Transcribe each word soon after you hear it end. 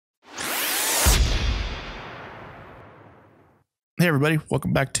Hey everybody,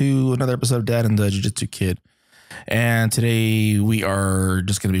 welcome back to another episode of Dad and the Jiu-Jitsu Kid. And today we are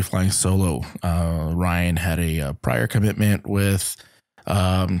just going to be flying solo. Ryan had a prior commitment with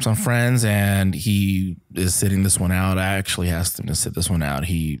some friends, and he is sitting this one out. I actually asked him to sit this one out.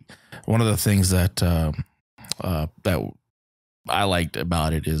 One of the things that that I liked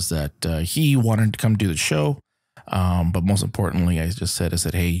about it is that he wanted to come do the show, but most importantly, I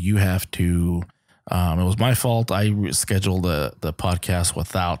said, hey, you have to. It was my fault. I scheduled the podcast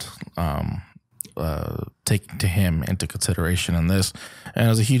without taking to him into consideration in this. And it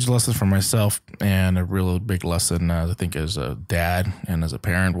was a huge lesson for myself, and a real big lesson, I think, as a dad and as a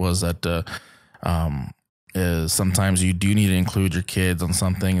parent, was that is sometimes you do need to include your kids on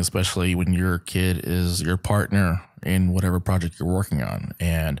something, especially when your kid is your partner in whatever project you're working on.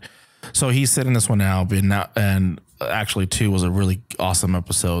 And so he's sitting this one out, and actually, too, was a really awesome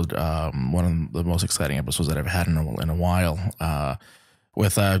episode. One of the most exciting episodes that I've had in a while.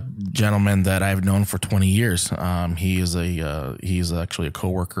 With a gentleman that I've known for 20 years. He's actually a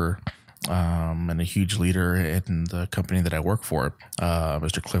coworker and a huge leader in the company that I work for,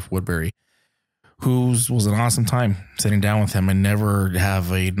 Mr. Cliff Woodbury, who was an awesome time sitting down with him. I never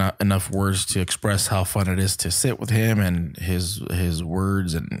have not enough words to express how fun it is to sit with him and his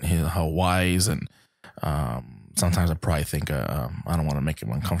words and how wise and sometimes I probably think I don't want to make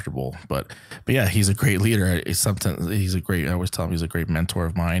him uncomfortable, but yeah, he's a great leader. I always tell him he's a great mentor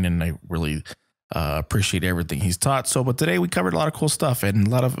of mine, and I really appreciate everything he's taught. But today we covered a lot of cool stuff and a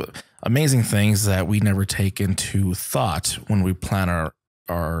lot of amazing things that we never take into thought when we plan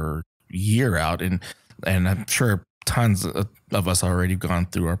our year out. And I'm sure tons of us already gone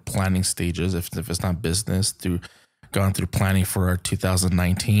through our planning stages, if it's not business, gone through planning for our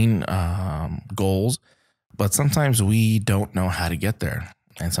 2019 goals. But sometimes we don't know how to get there,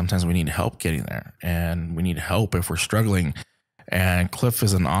 and sometimes we need help getting there, and we need help if we're struggling. And Cliff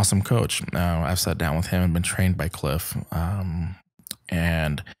is an awesome coach. I've sat down with him and been trained by Cliff,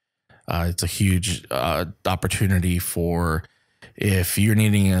 and it's a huge opportunity for if you're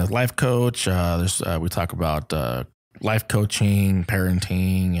needing a life coach. We talk about life coaching,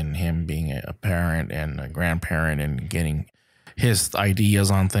 parenting, and him being a parent and a grandparent, and getting his ideas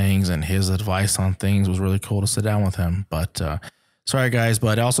on things and his advice on things. Was really cool to sit down with him. But sorry guys,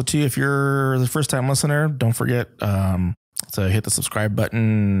 but also too, if you're the first time listener, don't forget to hit the subscribe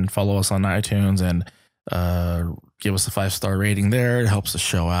button, follow us on iTunes, and give us a 5-star rating there. It helps the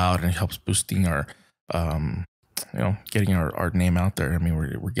show out, and it helps boosting our getting our name out there. I mean,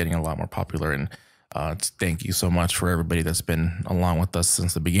 we're getting a lot more popular, and thank you so much for everybody that's been along with us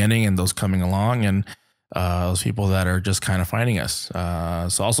since the beginning, and those coming along, and those people that are just kind of finding us.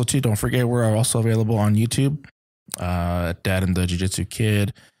 So also too, don't forget, we're also available on YouTube, Dad and the Jiu-Jitsu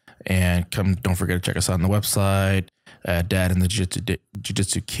Kid, and don't forget to check us out on the website at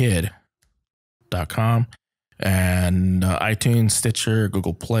dadandthejiu-jitsu-kid.com, and iTunes, Stitcher,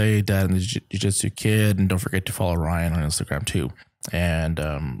 Google Play, Dad and the Jiu-Jitsu Kid, and don't forget to follow Ryan on Instagram too, and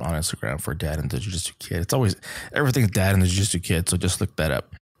on Instagram for Dad and the Jiu-Jitsu Kid. It's always everything's Dad and the Jiu-Jitsu Kid, so just look that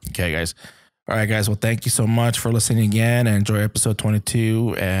up. Okay, guys. All right, guys. Well, thank you so much for listening again, and enjoy episode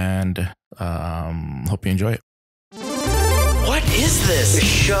 22, and hope you enjoy it. What is this? The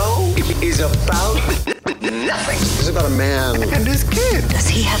show is about nothing. It's about a man and his kid. Does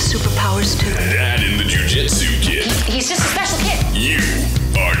he have superpowers too? Dad in the Jiu-Jitsu Kid. He's just a special kid. You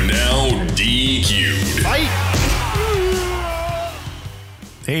are now DQ'd. Fight!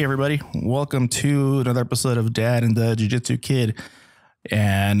 Hey, everybody. Welcome to another episode of Dad and the Jiu-Jitsu Kid.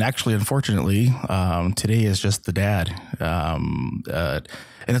 And actually, unfortunately, today is just the dad. And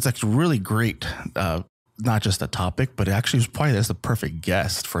it's actually really great. Not just a topic, but actually was probably the perfect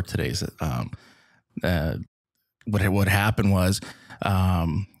guest for today's. What happened was,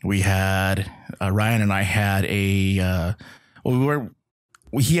 we had Ryan and I had he had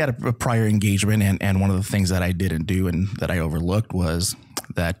a prior engagement, and one of the things that I didn't do and that I overlooked was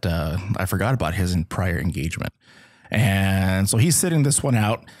that I forgot about his prior engagement. And so he's sitting this one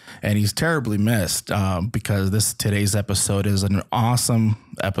out, and he's terribly missed because today's episode is an awesome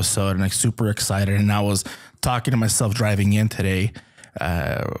episode, and I'm super excited. And I was talking to myself driving in today,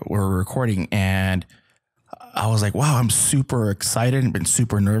 we're recording, and I was like, wow, I'm super excited and been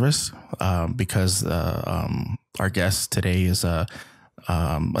super nervous because our guest today is an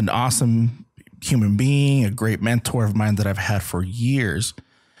awesome human being, a great mentor of mine that I've had for years.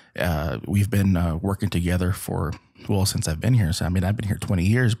 We've been working together since I've been here. So, I mean, I've been here 20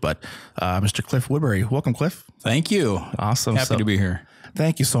 years, but Mr. Cliff Woodbury, welcome, Cliff. Thank you. Awesome. Happy to be here.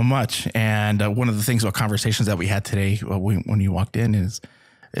 Thank you so much. And one of the things about conversations that we had today when you walked in is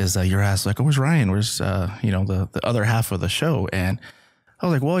you're asked like, oh, where's Ryan? Where's, the other half of the show? And I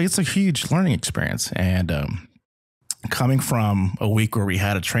was like, well, it's a huge learning experience. And coming from a week where we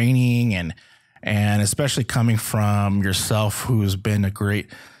had a training and especially coming from yourself, who's been a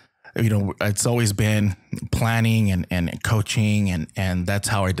great, it's always been planning and coaching. And that's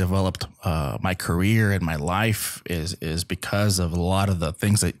how I developed my career and my life is because of a lot of the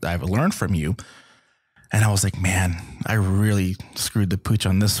things that I've learned from you. And I was like, man, I really screwed the pooch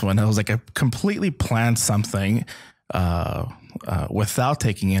on this one. I was like, I completely planned something without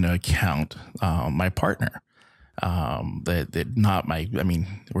taking into account my partner. That's not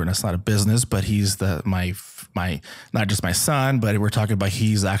a business, but he's my not just my son, but we're talking about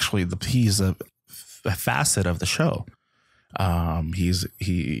he's a facet of the show. He's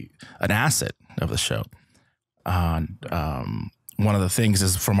an asset of the show. One of the things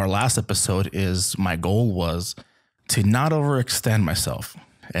is from our last episode is my goal was to not overextend myself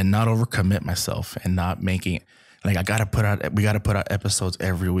and not overcommit myself and not making it like we got to put out episodes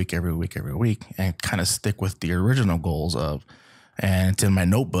every week and kind of stick with the original goals and it's in my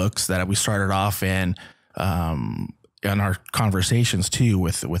notebooks that we started off in our conversations too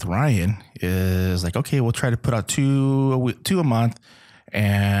with Ryan is like, okay, we'll try to put out two a month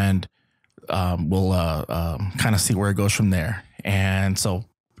and we'll kind of see where it goes from there. And so,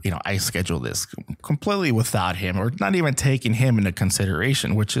 I schedule this completely without him or not even taking him into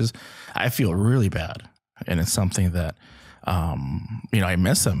consideration, which is, I feel really bad. And it's something that, I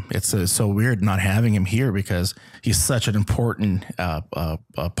miss him. It's so weird not having him here because he's such an important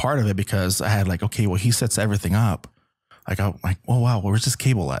part of it because I had like, okay, well, he sets everything up. Like, I'm like, oh, wow, where's this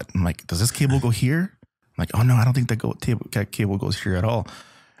cable at? I'm like, does this cable go here? I'm like, oh, no, I don't think that cable goes here at all.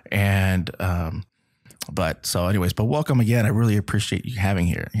 And, but welcome again. I really appreciate you having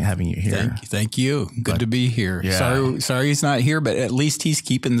you here. Thank you. Good to be here. Yeah. Sorry he's not here, but at least he's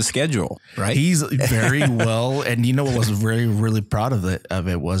keeping the schedule, right? He's very well. And what was very, really proud of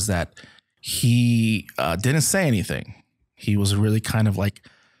it was that he didn't say anything. He was really kind of like,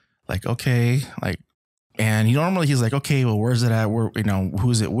 okay, and he's like, okay, well, where's it at?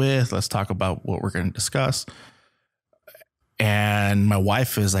 Who's it with? Let's talk about what we're going to discuss. And my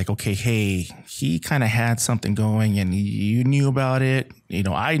wife is like, okay, hey, he kind of had something going and you knew about it.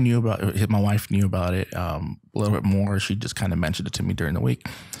 I knew about it. My wife knew about it a little bit more. She just kind of mentioned it to me during the week.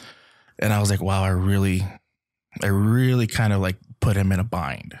 And I was like, wow, I really kind of like put him in a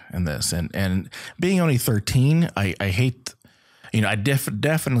bind in this. And being only 13, I hate, I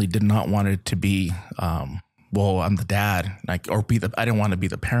definitely did not want it to be, well, I'm the dad, I didn't want to be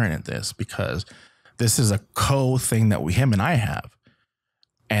the parent in this because this is a thing that him and I have,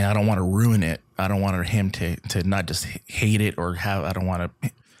 and I don't want to ruin it. I don't want him to not just hate it or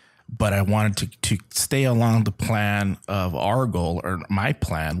but I wanted to stay along the plan of our goal, or my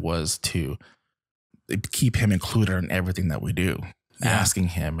plan was to keep him included in everything that we do, asking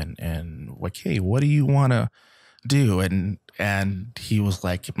him and like, hey, what do you want to do? And he was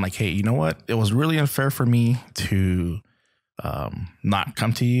like, I'm like, hey, you know what? It was really unfair for me to not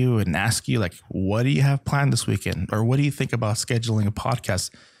come to you and ask you like, what do you have planned this weekend? Or what do you think about scheduling a podcast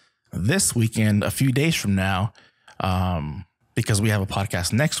this weekend, a few days from now? Because we have a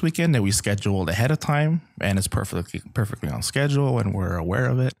podcast next weekend that we scheduled ahead of time and it's perfectly on schedule and we're aware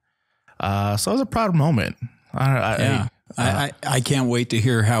of it. So it was a proud moment. I can't wait to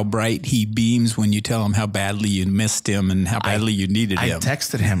hear how bright he beams when you tell him how badly you missed him and how badly you needed him. I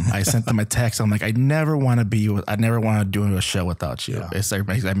texted him. I sent him a text. I'm like, I never want to do a show without you. Yeah. It's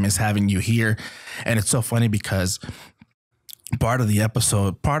like, I miss having you here. And it's so funny because part of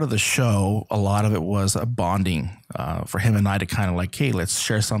the show, a lot of it was a bonding for him and I to kind of like, hey, let's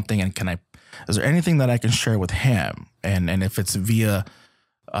share something. And is there anything that I can share with him? And if it's via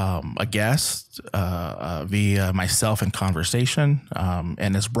a guest, via myself in conversation,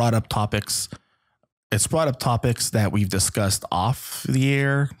 and it's brought up topics that we've discussed off the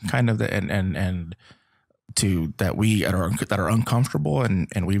air, kind of, and to that that are uncomfortable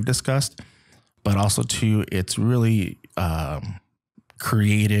and we've discussed, but also too, it's really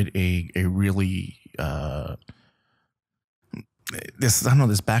created a really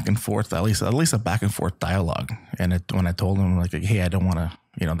this back and forth, at least a back and forth dialogue. And when I told him like, hey, I don't want to,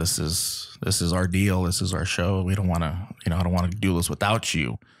 this is our deal. This is our show. We don't want to, I don't want to do this without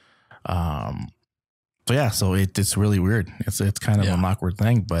you. So it's really weird. It's kind of an awkward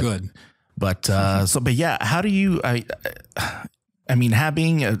thing, but good. But how do you, I mean,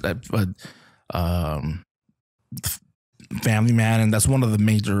 having a family man, and that's one of the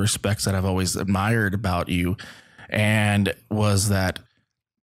major respects that I've always admired about you, and was that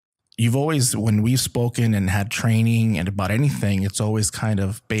you've always, when we've spoken and had training and about anything, it's always kind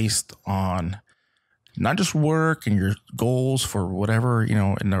of based on not just work and your goals for whatever, you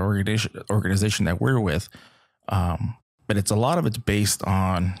know, in the organization that we're with. But it's a lot of it's based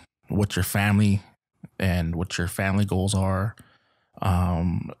on what your family and what your family goals are.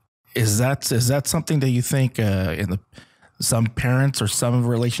 Is that something that you think some parents or some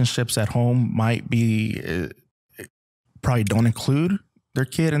relationships at home might be probably don't include their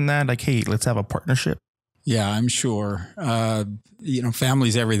kid in that? Like, hey, let's have a partnership. Yeah, I'm sure.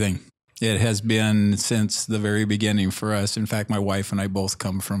 Family's everything. It has been since the very beginning for us. In fact, my wife and I both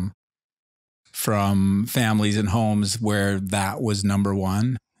come from families and homes where that was number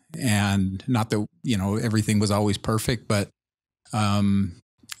one. And not that, everything was always perfect, but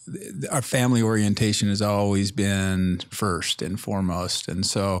our family orientation has always been first and foremost. And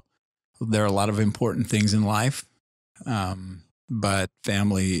so there are a lot of important things in life, but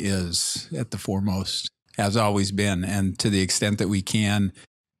family is at the foremost, has always been. And to the extent that we can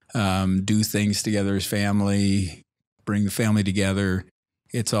do things together as family, bring the family together,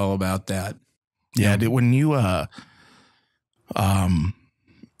 it's all about that. Yeah. When you, and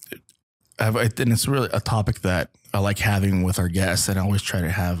it's really a topic that I like having with our guests, and I always try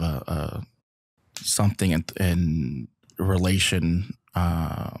to have something in relation,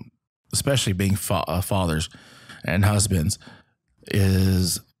 especially being fathers and husbands,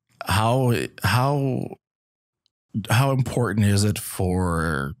 is how important is it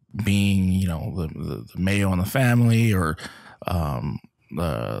for being, the male in the family, or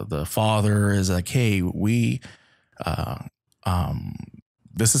the father is like, hey,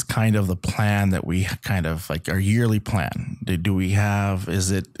 this is kind of the plan that we kind of like our yearly plan. Do we have, is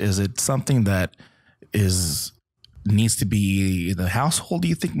it something that needs to be in the household, do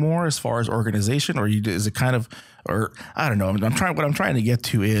you think, more as far as organization, or is it kind of, or I don't know. What I'm trying to get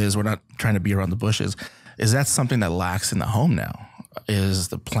to is, we're not trying to be around the bushes. Is that something that lacks in the home now? Is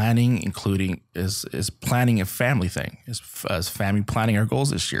the planning is planning a family thing? Is family planning our goals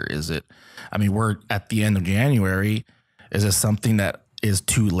this year? Is it, we're at the end of January. Is it something that is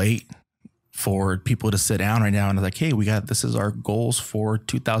too late for people to sit down right now and like, hey, this is our goals for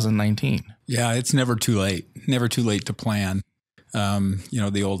 2019? Yeah, it's never too late. Never too late to plan.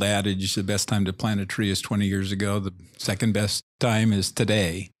 The old adage, the best time to plant a tree is 20 years ago. The second best time is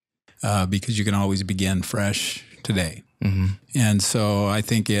today, because you can always begin fresh today. Mm-hmm. And so I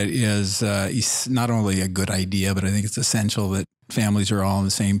think it is not only a good idea, but I think it's essential that families are all on the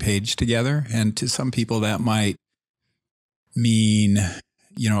same page together. And to some people that might mean,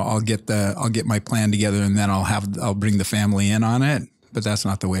 I'll get my plan together and then I'll bring the family in on it. But that's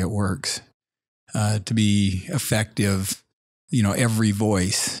not the way it works. To be effective, every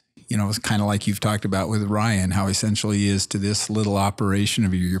voice, it's kind of like you've talked about with Ryan, how essential he is to this little operation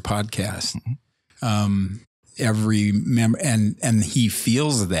of your podcast. Mm-hmm. Every member, and he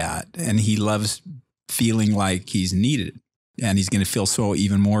feels that, and he loves feeling like he's needed, and he's going to feel so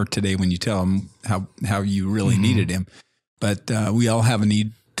even more today when you tell him how you really mm-hmm. needed him. But we all have a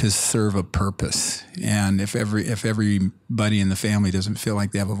need to serve a purpose, and if everybody in the family doesn't feel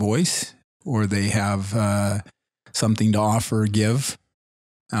like they have a voice or they have something to offer or give,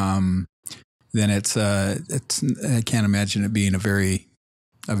 then it's I can't imagine it being a very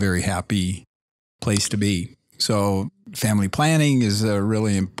happy place to be. So family planning is a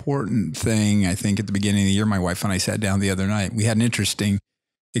really important thing. I think at the beginning of the year, my wife and I sat down the other night. We had an interesting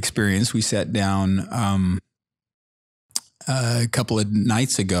experience. We sat down a couple of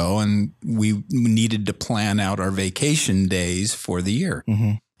nights ago, and we needed to plan out our vacation days for the year.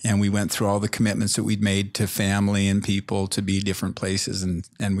 Mm-hmm. And we went through all the commitments that we'd made to family and people to be different places,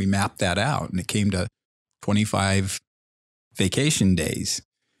 and we mapped that out. And it came to 25 vacation days.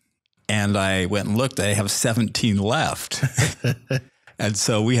 And I went and looked, I have 17 left. And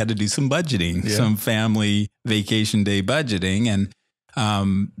so we had to do some budgeting, some family vacation day budgeting. And,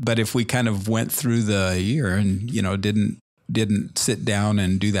 but if we kind of went through the year and, didn't sit down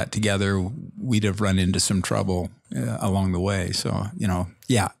and do that together, we'd have run into some trouble along the way. So,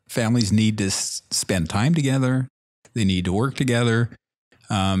 families need to spend time together. They need to work together.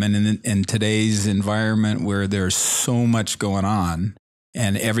 And in today's environment where there's so much going on,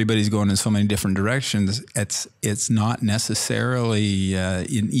 and everybody's going in so many different directions, it's not necessarily an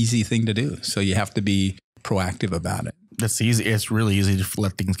easy thing to do. So you have to be proactive about it. That's easy. It's really easy to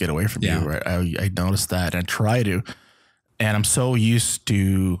let things get away from you, right? I noticed that, and I try to. And I'm so used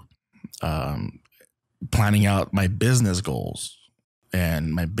to planning out my business goals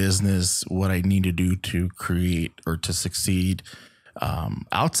and my business, what I need to do to create or to succeed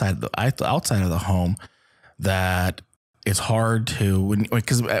outside of the home, that it's hard to,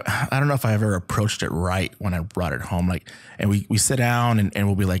 because I don't know if I ever approached it right when I brought it home. Like, and we sit down and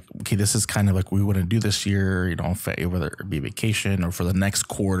we'll be like, okay, this is kind of like we want to do this year, you know, whether it be vacation or for the next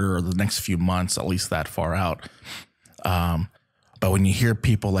quarter or the next few months, at least that far out. But when you hear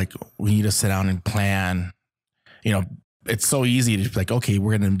people like, we need to sit down and plan, you know, it's so easy to be like, okay,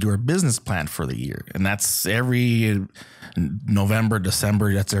 we're going to do our business plan for the year. And that's every November,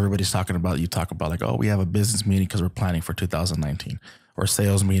 December, that's everybody's talking about. You talk about like, oh, we have a business meeting because we're planning for 2019, or a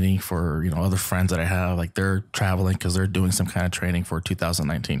sales meeting for, you know, other friends that I have, like they're traveling because they're doing some kind of training for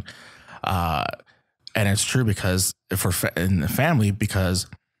 2019. And it's true because in the family, because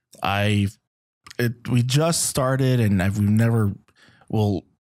we just started and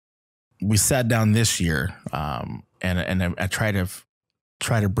we sat down this year, and I try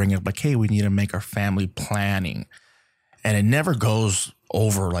to bring up like, hey, we need to make our family planning, and it never goes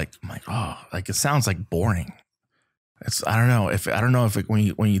over like, I'm like, oh, like it sounds like boring. I don't know if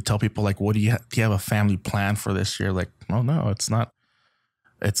when you tell people like, what do you have a family plan for this year? Like, oh no, it's not.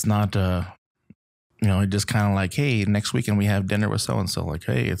 You know, it just kind of like, hey, next weekend we have dinner with so-and-so. Like,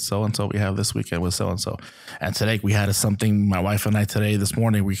 hey, it's so-and-so we have this weekend with so-and-so. And today we had my wife and I this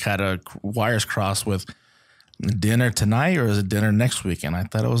morning, we had a wires crossed with dinner tonight or is it dinner next weekend? I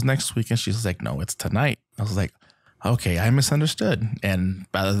thought it was next weekend. She's like, no, it's tonight. I was like, okay, I misunderstood. And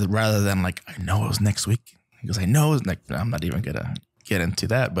rather than like, I know it was next week, because I know it's like, I'm not even going to get into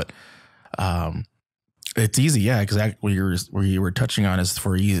that. But it's easy. Yeah, exactly. Where you were touching on is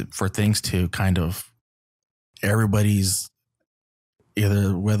for things to kind of, everybody's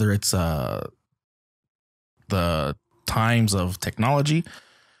either, whether it's the times of technology,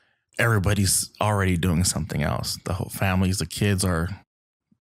 everybody's already doing something else. The whole families, the kids are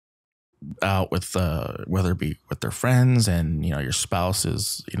out with whether it be with their friends, and you know, your spouse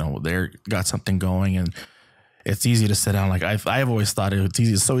is, you know, they're got something going, and it's easy to sit down. Like I've always thought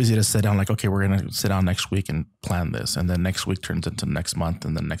it's so easy to sit down like, okay, we're going to sit down next week and plan this. And then next week turns into next month.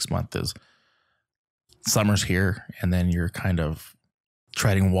 And then next month is summer's here. And then you're kind of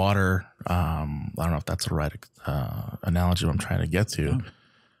treading water. I don't know if that's the right analogy I'm trying to get to.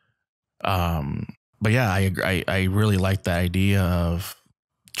 But yeah, I really like the idea of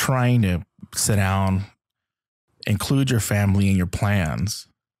trying to sit down, include your family in your plans.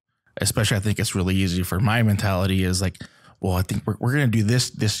 Especially, I think it's really easy for my mentality is like, well, I think we're going to do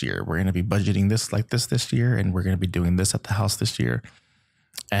this year. We're going to be budgeting this year, and we're going to be doing this at the house this year.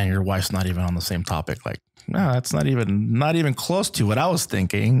 And your wife's not even on the same topic. Like, no, that's not even close to what I was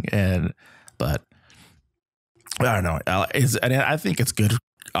thinking. But I don't know. And I think it's good,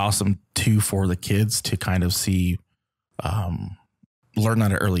 awesome too, for the kids to kind of see, learn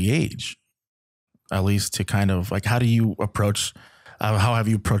at an early age, at least to kind of like, how do you approach. How have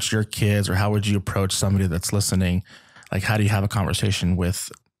you approached your kids, or how would you approach somebody that's listening? Like, how do you have a conversation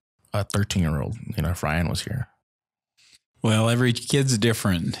with a 13-year-old, you know, if Ryan was here? Well, every kid's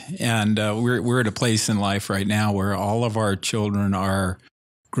different. And we're at a place in life right now where all of our children are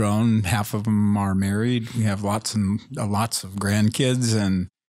grown. Half of them are married. We have lots of grandkids.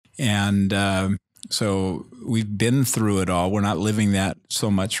 And so we've been through it all. We're not living that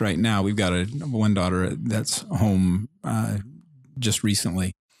so much right now. We've got one daughter that's home just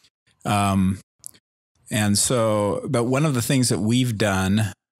recently. And so, but one of the things that we've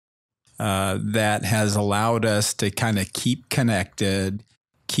done that has allowed us to kind of keep connected,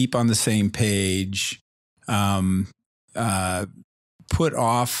 keep on the same page, put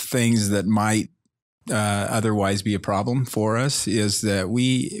off things that might otherwise be a problem for us, is that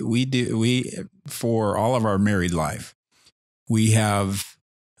we for all of our married life, we have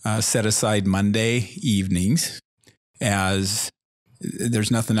set aside Monday evenings as there's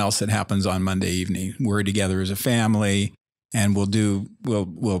nothing else that happens on Monday evening. We're together as a family, and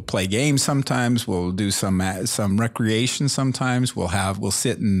we'll play games sometimes. We'll do some recreation sometimes. We'll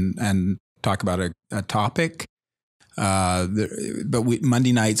sit and talk about a topic. But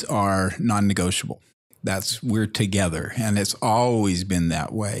Monday nights are non-negotiable. We're together, and it's always been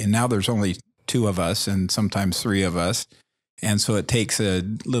that way. And now there's only two of us, and sometimes three of us, and so it takes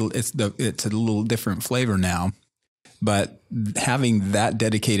it's a little different flavor now. But having that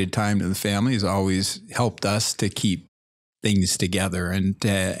dedicated time to the family has always helped us to keep things together and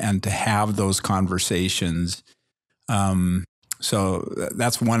to have those conversations. So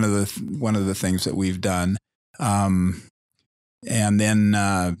that's one of the things that we've done. And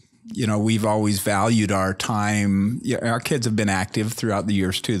then we've always valued our time. Our kids have been active throughout the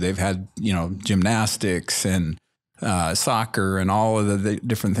years too. They've had gymnastics and soccer and all of the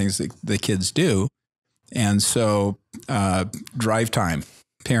different things that the kids do. And so drive time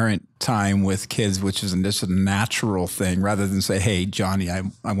parent time with kids, which is just a natural thing, rather than say, hey, Johnny, I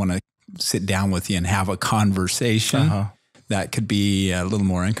want to sit down with you and have a conversation. That could be a little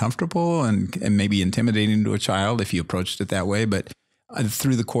more uncomfortable and maybe intimidating to a child if you approached it that way. But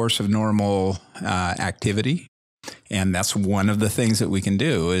through the course of normal activity, and that's one of the things that we can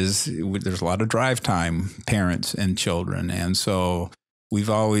do is there's a lot of drive time, parents and children. And so we've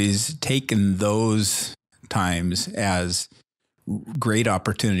always taken those times as great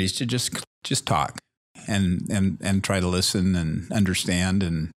opportunities to just talk and try to listen and understand.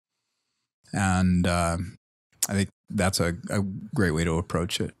 And I think that's a great way to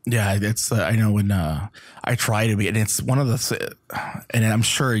approach it. Yeah, it's I know when I try to be, and it's one of the, and I'm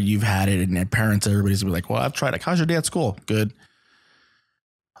sure you've had it, and parents, everybody's gonna be like, well, I've tried it. How's your day at school? Good.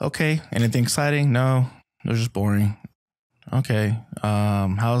 Okay. Anything exciting? No, they're just boring. Okay.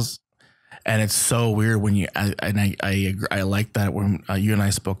 How's, and it's so weird when I agree, I like that when you and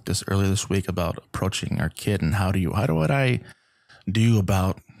I spoke this earlier this week about approaching our kid and what would I do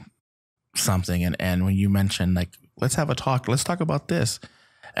about something, and when you mentioned like, let's have a talk, let's talk about this,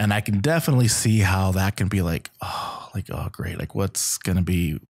 and I can definitely see how that can be like, oh great, like what's gonna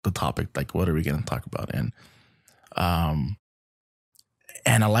be the topic, like what are we gonna talk about? And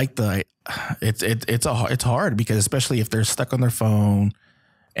I like it's hard because especially if they're stuck on their phone,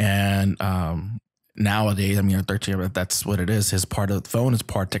 and nowadays, I mean, they're 13, but that's what it is. His part of the phone is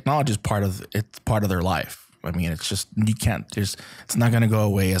technology is part of their life. I mean, it's just, you can't, it's not going to go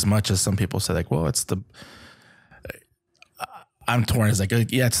away as much as some people say, like, well, I'm torn. It's like,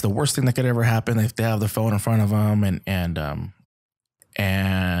 yeah, it's the worst thing that could ever happen if they have the phone in front of them.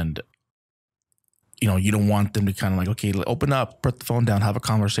 And, you know, you don't want them to kind of like, okay, open up, put the phone down, have a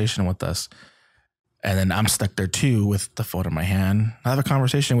conversation with us. And then I'm stuck there too with the phone in my hand. Have a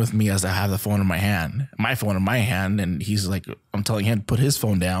conversation with me as I have the phone in my hand, and he's like, I'm telling him to put his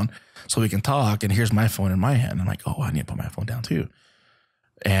phone down so we can talk. And here's my phone in my hand. I'm like, oh, I need to put my phone down too.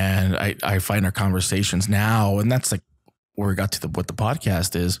 And I find our conversations now, and that's like where we got to what the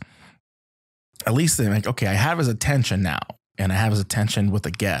podcast is. At least they're like, okay, I have his attention now, and I have his attention with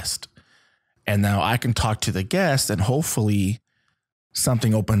a guest. And now I can talk to the guest, and hopefully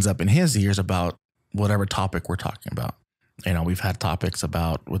something opens up in his ears about whatever topic we're talking about. You know, we've had topics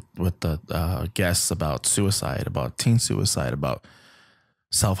about with the guests about suicide, about teen suicide, about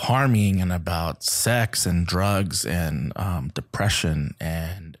self-harming, and about sex and drugs and depression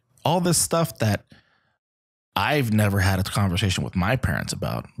and all this stuff that I've never had a conversation with my parents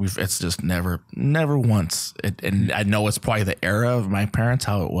about. It's just never once. And I know it's probably the era of my parents,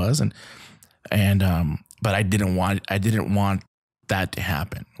 how it was. But I didn't want that to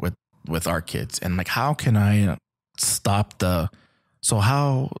happen with our kids. And like, how can I stop so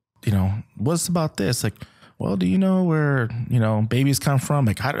how, you know, what's about this? Like, well, do you know where, you know, babies come from?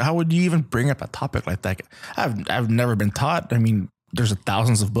 Like, how would you even bring up a topic like that? I've never been taught. I mean, there's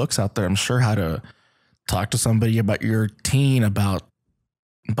thousands of books out there, I'm sure, how to talk to somebody about your teen, about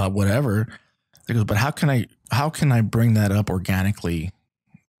whatever. He goes, but how can I bring that up organically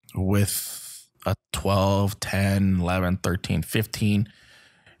with a 12, 10, 11, 13,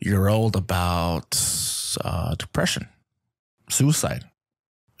 15-year-old about depression, suicide?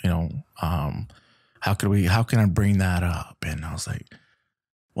 You know, how can I bring that up? And I was like,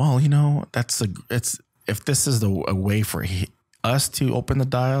 well, you know, if this is a way for us to open the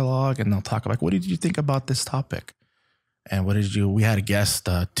dialogue, and they'll talk about, what did you think about this topic? And we had a guest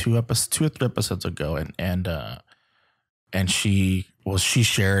 2 or 3 episodes ago, and she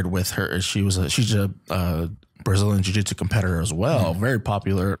shared with her, she's a Brazilian jiu-jitsu competitor as well, very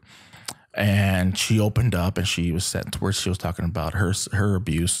popular. And she opened up, and she was set to where she was talking about her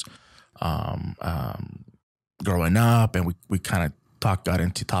abuse growing up, and we kind of got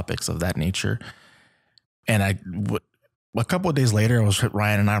into topics of that nature. And a couple of days later,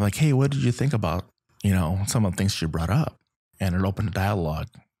 Ryan and I were like, hey, what did you think about, you know, some of the things she brought up? And it opened a dialogue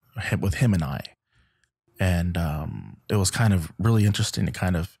with him and I. And it was kind of really interesting to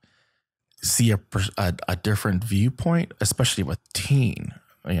kind of see a different viewpoint, especially with teen,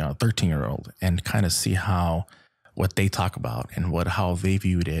 you know, 13-year-old, and kind of see what they talk about and how they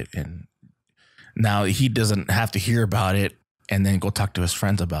viewed it. And now he doesn't have to hear about it and then go talk to his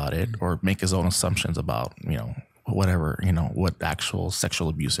friends about it or make his own assumptions about, you know, whatever, you know, what actual sexual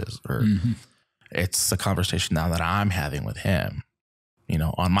abuse is, or it's a conversation now that I'm having with him, you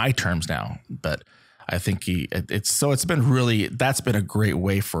know, on my terms now. But I think that's been a great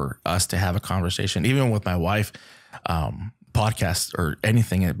way for us to have a conversation, even with my wife, podcast or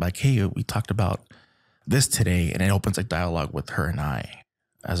anything, like, hey, we talked about this today, and it opens a dialogue with her and I,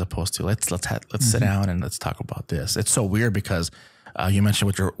 as opposed to let's sit down and let's talk about this. It's so weird because You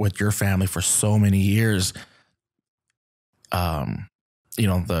mentioned with your family for so many years, you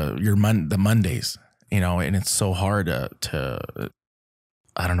know, the Mondays, you know, and it's so hard to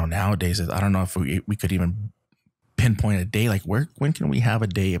I don't know nowadays. I don't know if we could even pinpoint a day, like when can we have a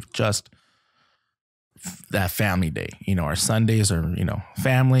day of just that family day? You know, our Sundays are, you know,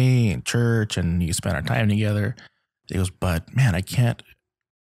 family and church and you spend our time together. He goes, but man, I can't,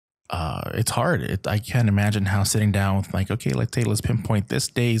 it's hard. I can't imagine how sitting down with like, okay, let's pinpoint this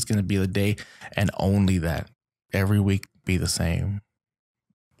day is going to be the day, and only that every week be the same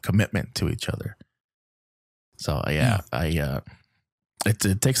commitment to each other. So it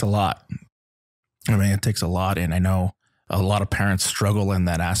takes a lot. I mean, it takes a lot. And I know a lot of parents struggle in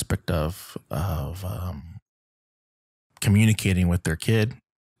that aspect of communicating with their kid,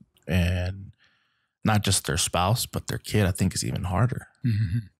 and not just their spouse, but their kid, I think is even harder.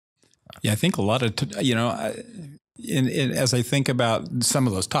 Mm-hmm. Yeah, I think a lot of, as I think about some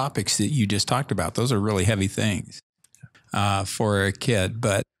of those topics that you just talked about, those are really heavy things for a kid.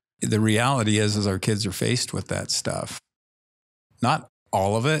 But the reality is our kids are faced with that stuff. Not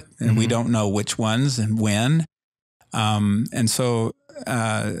all of it, and we don't know which ones and when. And so,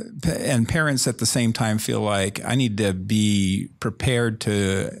 and parents at the same time feel like I need to be prepared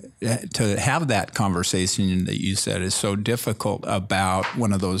to have that conversation that you said is so difficult about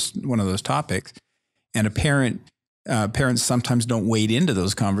one of those topics. And parents sometimes don't wade into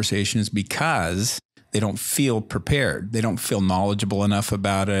those conversations because they don't feel prepared. They don't feel knowledgeable enough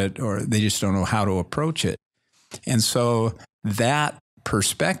about it, or they just don't know how to approach it. And so that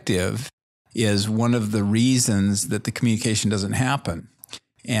perspective is one of the reasons that the communication doesn't happen.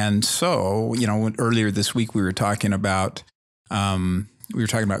 And so, you know, earlier this week we were talking about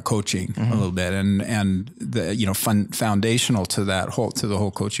coaching a little bit, and the, you know, foundational to the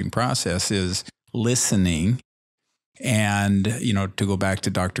whole coaching process is listening. And, you know, to go back to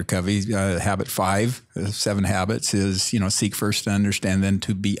Dr. Covey's habit 5, 7 habits is, you know, seek first to understand, then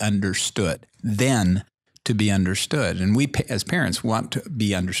to be understood, then to be understood. And we, as parents, want to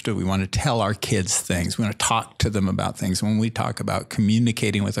be understood. We want to tell our kids things. We want to talk to them about things. When we talk about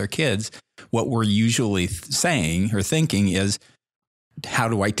communicating with our kids, what we're usually saying or thinking is, how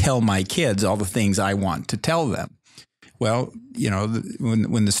do I tell my kids all the things I want to tell them? Well, you know,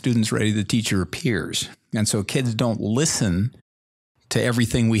 when the student's ready, the teacher appears. And so kids don't listen to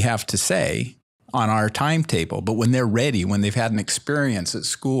everything we have to say on our timetable. But when they're ready, when they've had an experience at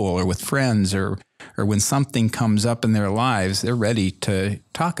school or with friends, or when something comes up in their lives, they're ready to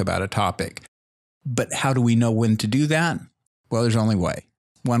talk about a topic. But how do we know when to do that? Well, there's only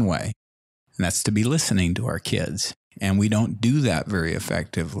one way, and that's to be listening to our kids. And we don't do that very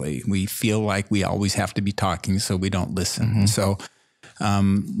effectively. We feel like we always have to be talking, so we don't listen. Mm-hmm. So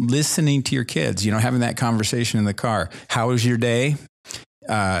listening to your kids, you know, having that conversation in the car. How was your day?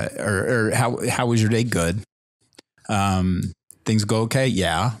 Or how was your day? Good. Things go okay?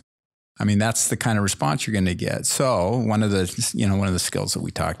 Yeah. I mean, that's the kind of response you're going to get. So one of the skills that we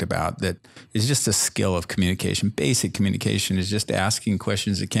talked about that is just a skill of communication. Basic communication is just asking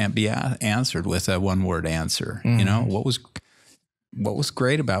questions that can't be answered with a one-word answer. Mm-hmm. You know, what was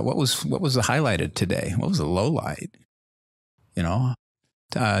great about, what was the highlighted today? What was the low light? You know,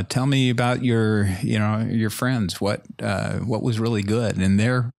 tell me about your friends. What was really good in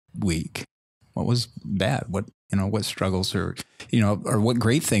their week? What was bad? What struggles or what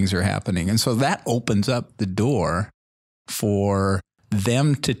great things are happening. And so that opens up the door for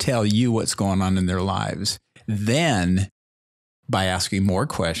them to tell you what's going on in their lives. Then by asking more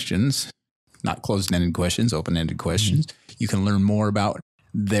questions, not closed-ended questions, open-ended questions, you can learn more about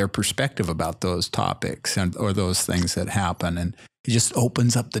their perspective about those topics or those things that happen. And it just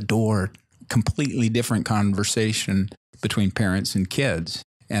opens up the door, completely different conversation between parents and kids.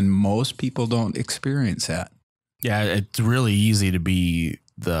 And most people don't experience that. Yeah, it's really easy to be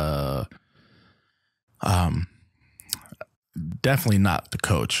the, definitely not the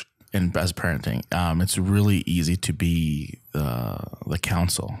coach as parenting. It's really easy to be the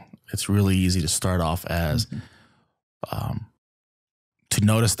counsel. It's really easy to start off as, to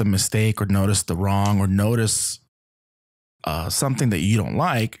notice the mistake or notice the wrong or notice something that you don't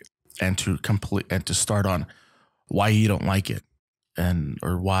like, and to start on why you don't like it.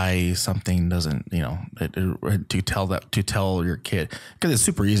 Or why something doesn't, to tell your kid, because it's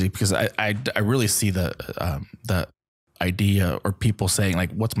super easy. Because I really see the idea or people saying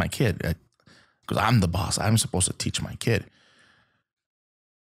like, "What's my kid?" Because I'm the boss, I'm supposed to teach my kid.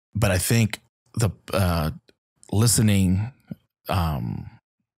 But I think the listening, and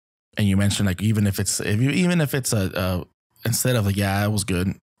you mentioned like even if it's a instead of like, "Yeah, it was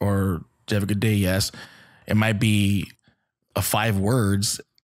good," or "Did you have a good day?" Yes, it might be 5 words.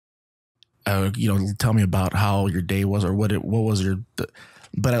 Tell me about how your day was, or what was your.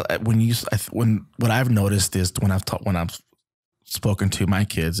 But what I've noticed is when I've spoken to my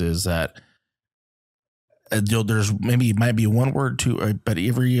kids is that there's might be one word to, but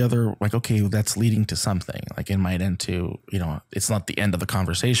every other, like, okay, that's leading to something. Like it might end to, it's not the end of the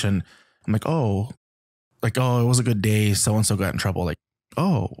conversation. I'm like, it was a good day. So and so got in trouble. Like,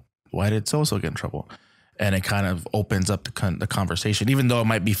 oh, why did so and so get in trouble? And it kind of opens up the conversation, even though it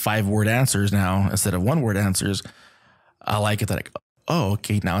might be 5-word answers now instead of 1-word answers. I like it that, like, oh,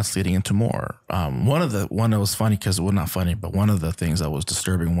 okay, now it's leading into more. One that was funny not funny, but one of the things that was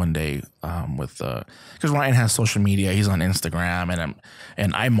disturbing one day because Ryan has social media, he's on Instagram,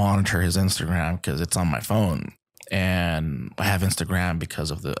 and I monitor his Instagram because it's on my phone, and I have Instagram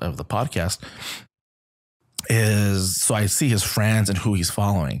because of the podcast. So I see his friends and who he's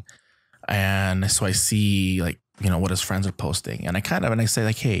following. And so I see, like, what his friends are posting. And I say,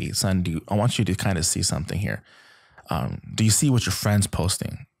 like, hey, son, I want you to kind of see something here. Do you see what your friends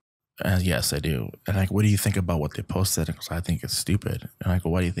posting? And yes, I do. And like, what do you think about what they posted? And I think it's stupid. And I go,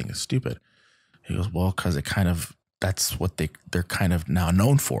 why do you think it's stupid? He goes, well, because that's what they're kind of now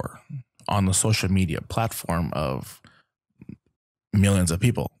known for on the social media platform of millions of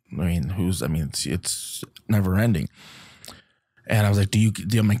people. It's never ending. And I was like, do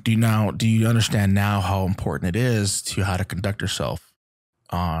you understand now how important it is to how to conduct yourself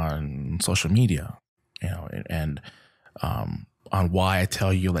on social media, and on why I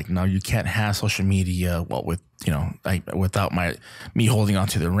tell you, like, no, you can't have social media without me holding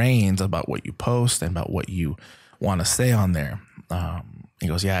onto the reins about what you post and about what you want to say on there. He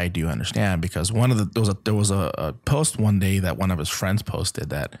goes, yeah, I do understand, because there was a post one day that one of his friends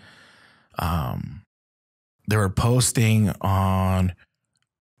posted that, they were posting on,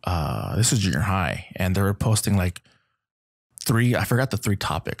 this is junior high, and they were posting like I forgot the 3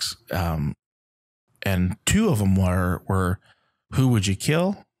 topics. And 2 of them were who would you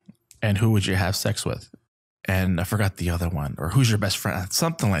kill and who would you have sex with? And I forgot the other one, or who's your best friend,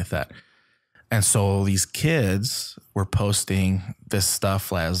 something like that. And so these kids were posting this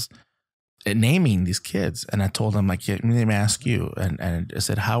stuff as naming these kids. And I told them, like, let me ask you. And I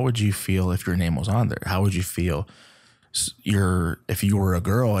said, how would you feel if your name was on there? How would you feel if you were a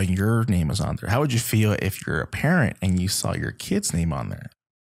girl and your name was on there? How would you feel if you're a parent and you saw your kid's name on there?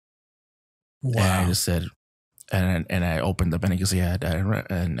 Wow. And I just said, and I opened up, and he goes, yeah,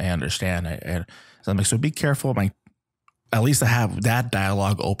 and I understand. So I'm like, so be careful. At least I have that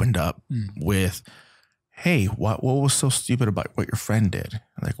dialogue opened up with, hey, what was so stupid about what your friend did?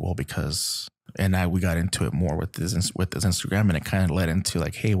 I'm like, well, because, and we got into it more with this Instagram, and it kind of led into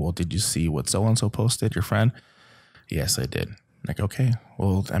like, hey, well, did you see what so-and-so posted, your friend? Yes, I did. Like, okay,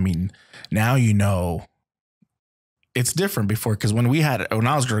 well, now it's different before, because when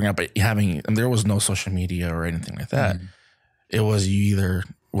I was growing up, there was no social media or anything like that. It was either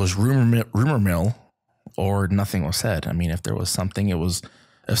was rumor mill or nothing was said. If there was something, it was,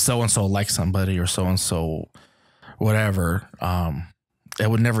 if so-and-so liked somebody or so-and-so whatever, it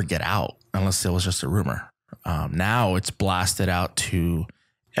would never get out unless it was just a rumor. Now it's blasted out to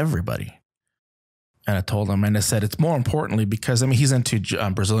everybody. And I told him, and I said, it's more importantly because, he's into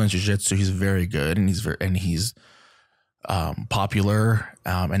Brazilian Jiu-Jitsu. He's very good, and he's popular.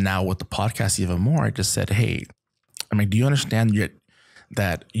 And now with the podcast even more, I just said, hey, do you understand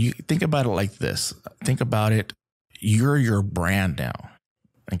that you think about it like this? Think about it. You're your brand now.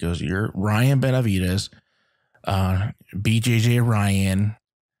 It goes, you're Ryan Benavides, BJJ Ryan,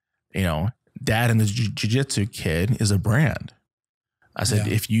 Dad and the Jiu-Jitsu Kid is a brand. I said,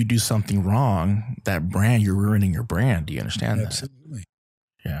 if you do something wrong, that brand, you're ruining your brand. Do you understand that? Absolutely.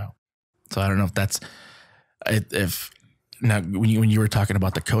 Yeah. So I don't know if that's, now when you were talking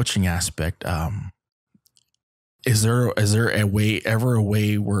about the coaching aspect, is there a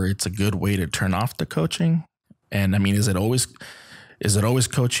way where it's a good way to turn off the coaching? And is it always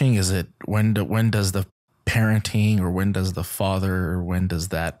coaching? Is it when does the parenting, or when does the father, or when does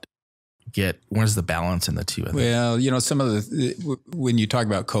that where's the balance in the two? Well, some of when you talk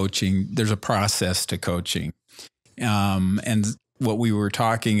about coaching, there's a process to coaching. And what we were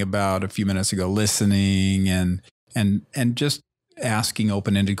talking about a few minutes ago, listening and just asking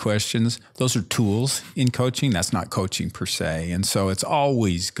open-ended questions, those are tools in coaching. That's not coaching per se. And so it's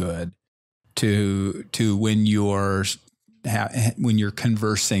always good to when you're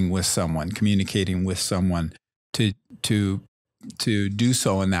conversing with someone, communicating with someone, to do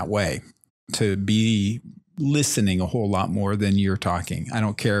so in that way, to be listening a whole lot more than you're talking. I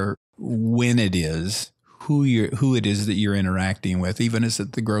don't care when it is, who it is that you're interacting with, even if it's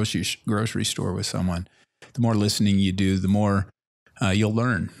at the grocery store with someone, the more listening you do, the more you'll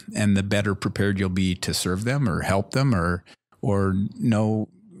learn, and the better prepared you'll be to serve them or help them or know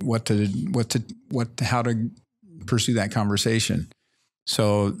how to pursue that conversation.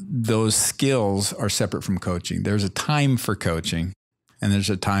 So those skills are separate from coaching. There's a time for coaching, and there's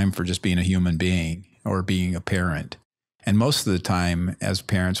a time for just being a human being or being a parent. And most of the time as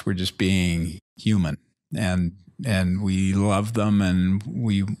parents, we're just being human, and we love them and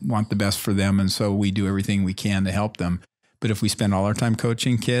we want the best for them. And so we do everything we can to help them. But if we spend all our time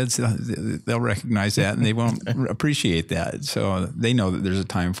coaching kids, they'll recognize that and they won't appreciate that. So they know that there's a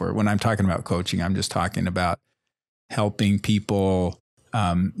time for it. When I'm talking about coaching, I'm just talking about helping people,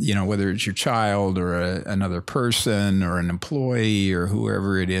 whether it's your child or another person or an employee or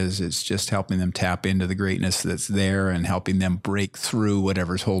whoever it is, it's just helping them tap into the greatness that's there and helping them break through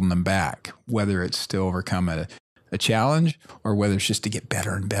whatever's holding them back, whether it's to overcome a challenge or whether it's just to get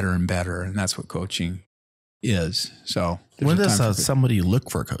better and better and better. And that's what coaching is. So when does somebody look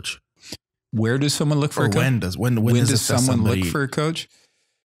for a coach? Where does someone look for a coach? When does someone look for a coach?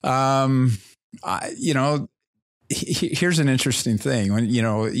 Here's an interesting thing. When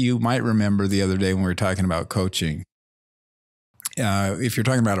you might remember the other day when we were talking about coaching. If you're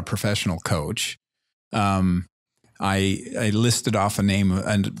talking about a professional coach, I listed off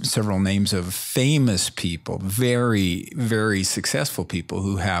several names of famous people, very, very successful people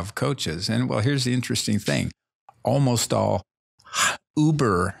who have coaches. And well, here's the interesting thing. Almost all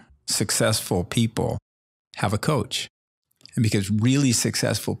uber successful people have a coach. And because really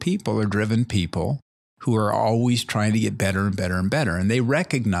successful people are driven people who are always trying to get better and better and better. And they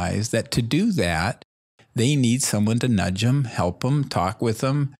recognize that to do that, they need someone to nudge them, help them, talk with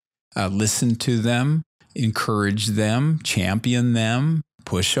them, listen to them, encourage them, champion them,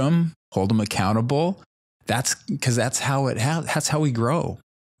 push them, hold them accountable. That's how we grow.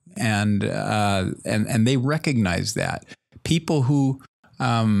 And they recognize that. People who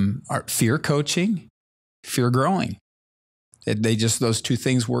are fear coaching, fear growing. Those two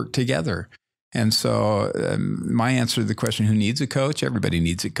things work together. And so my answer to the question, who needs a coach? Everybody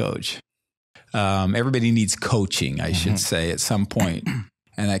needs a coach. Everybody needs coaching, I should say, at some point.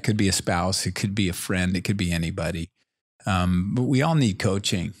 And that could be a spouse, it could be a friend, it could be anybody. But we all need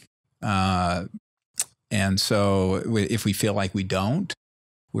coaching. And so if we feel like we don't,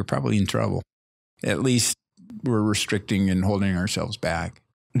 we're probably in trouble. At least we're restricting and holding ourselves back.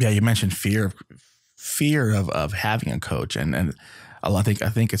 Yeah, you mentioned fear of having a coach, and I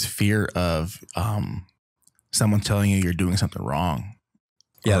think it's fear of someone telling you you're doing something wrong.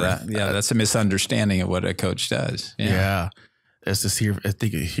 Yeah, that's a misunderstanding of what a coach does. Yeah, it's to fear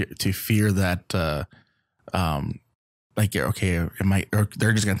that or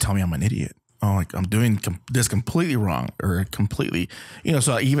they're just gonna tell me I'm an idiot. Oh, like I'm doing this completely wrong or completely,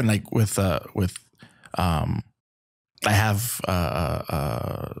 So even like with I have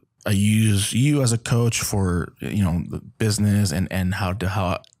I use you as a coach for the business and how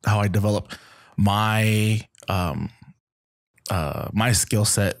I develop my my skill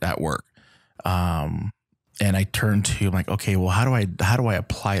set at work, and I turn to like, okay, well, how do I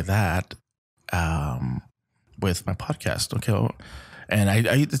apply that with my podcast? Okay, well, and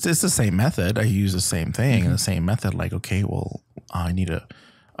it's the same method. I use the same thing and the same method. Like, okay, well, I need to.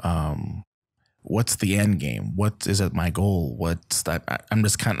 What's the end game? What is it? My goal? What's that? I'm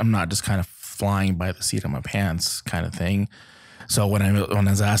not just kind of flying by the seat of my pants kind of thing. So when I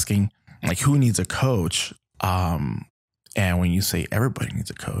was asking like who needs a coach, and when you say everybody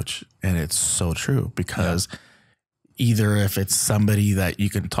needs a coach, and it's so true because either if it's somebody that you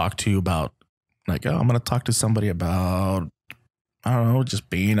can talk to about like, oh, I'm going to talk to somebody about, I don't know,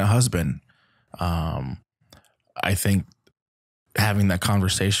 just being a husband. I think having that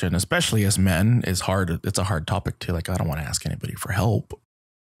conversation, especially as men, is hard. It's a hard topic to like, I don't want to ask anybody for help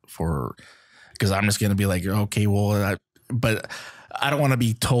because I'm just going to be like, okay, well, but I don't want to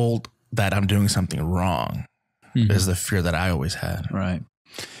be told that I'm doing something wrong. Is the fear that I always had. Right.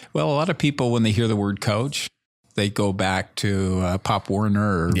 Well, a lot of people, when they hear the word coach, they go back to Pop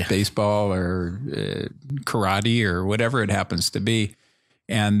Warner or baseball or karate or whatever it happens to be.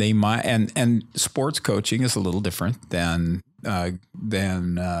 And they might, and sports coaching is a little different than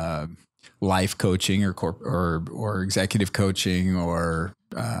life coaching or executive coaching or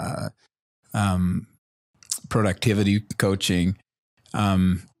productivity coaching.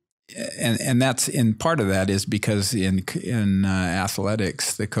 And that's in part of that is because in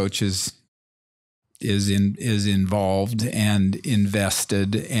athletics, the coach is involved and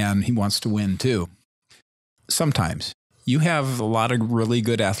invested, and he wants to win too. Sometimes you have a lot of really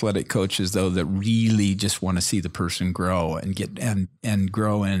good athletic coaches though that really just want to see the person grow and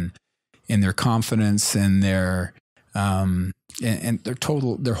grow in in their confidence and their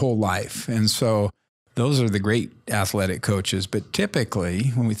their whole life. And so those are the great athletic coaches. But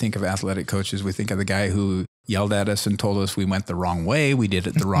typically, when we think of athletic coaches, we think of the guy who yelled at us and told us we went the wrong way, we did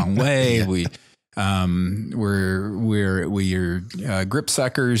it the wrong way, Yeah. we're grip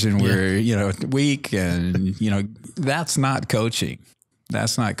suckers and we're weak, and that's not coaching.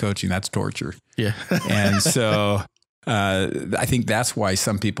 That's not coaching. That's torture. Yeah. And so I think that's why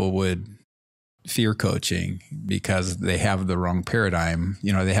some people would fear coaching, because they have the wrong paradigm.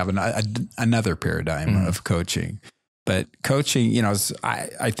 They have another paradigm of coaching. But coaching,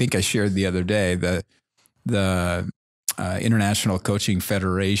 I think I shared the other day the International Coaching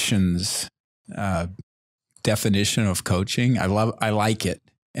Federation's definition of coaching. I like it,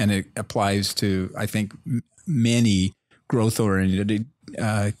 and it applies to, I think, many growth-oriented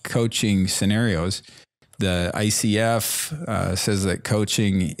coaching scenarios. The ICF says that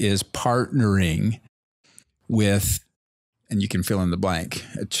coaching is partnering with, and you can fill in the blank,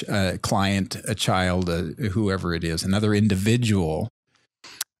 a client, a child, whoever it is, another individual,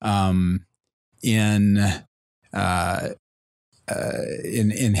 in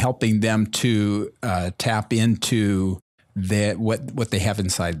helping them to tap into what they have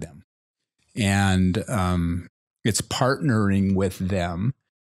inside them, and it's partnering with them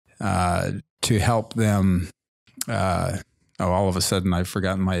to help them. All of a sudden, I've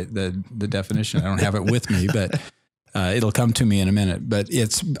forgotten the definition. I don't have it with me, but it'll come to me in a minute. But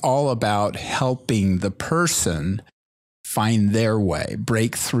it's all about helping the person find their way,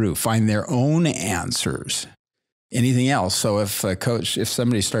 break through, find their own answers. Anything else? So if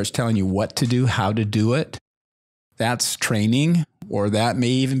somebody starts telling you what to do, how to do it, that's training, or that may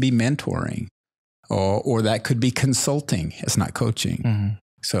even be mentoring, or that could be consulting. It's not coaching. Mm-hmm.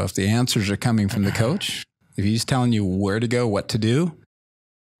 So if the answers are coming from the coach, if he's telling you where to go, what to do,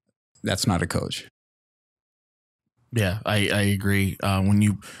 that's not a coach. Yeah, I agree. When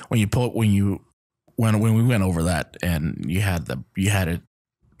we went over that, and you had it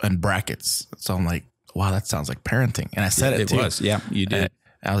in brackets, so I'm like, wow, that sounds like parenting. And I said it too. It was, yeah, you did.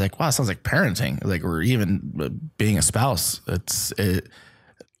 And I was like, wow, it sounds like parenting. Like, or even being a spouse. It's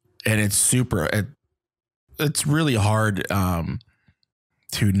really hard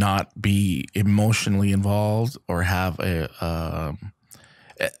to not be emotionally involved or have I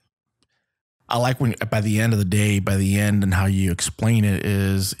like when by the end and how you explain it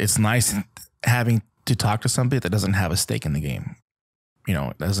is, it's nice having to talk to somebody that doesn't have a stake in the game.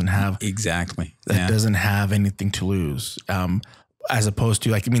 Doesn't have exactly doesn't have anything to lose. As opposed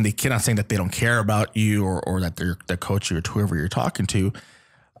to, like, I mean, they cannot say that they don't care about you or that they're the coach or whoever you're talking to.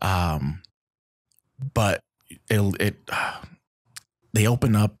 But they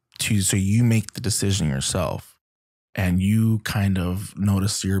open up to, so you make the decision yourself, and you kind of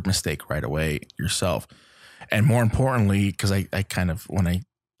notice your mistake right away yourself. And more importantly, because I kind of, the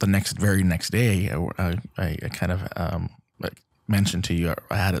very next day, I kind of mentioned to you,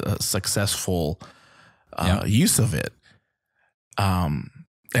 I had a successful use of it. And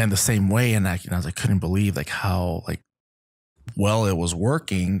the same way, and I couldn't believe how well it was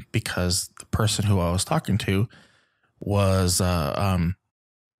working, because the person who I was talking to was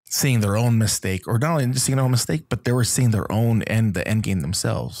seeing their own mistake, or not only just seeing their own mistake, but they were seeing their own the end game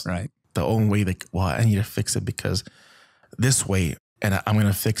themselves. Right. The own way, I need to fix it because this way, and I'm going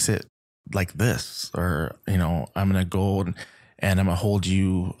to fix it like this, or, I'm going to go and I'm going to hold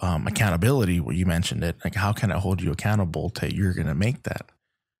you accountability. Where you mentioned it, how can I hold you accountable to you're going to make that?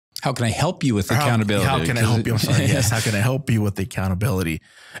 How can I help you with accountability? How can I help you? I'm sorry. Yes. How can I help you with the accountability?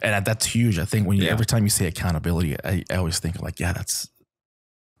 And that's huge. I think every time you say accountability, I always think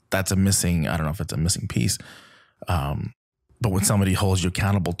that's a missing, I don't know if it's a missing piece. But when somebody holds you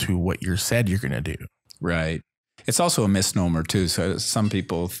accountable to what you said you're going to do. Right. It's also a misnomer too. So some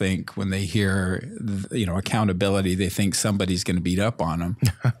people think when they hear, accountability, they think somebody's going to beat up on them.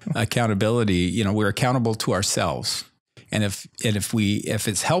 Accountability, we're accountable to ourselves. And if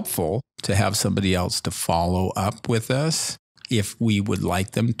it's helpful to have somebody else to follow up with us, if we would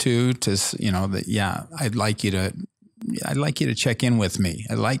like them to I'd like you to check in with me.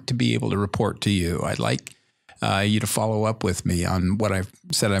 I'd like to be able to report to you. I'd like you to follow up with me on what I've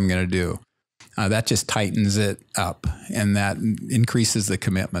said I'm going to do. That just tightens it up, and that increases the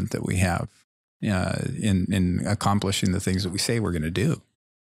commitment that we have in accomplishing the things that we say we're going to do.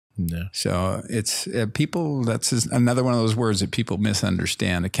 Yeah. So it's people. That's another one of those words that people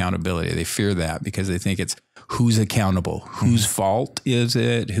misunderstand. Accountability. They fear that because they think it's who's accountable, whose fault is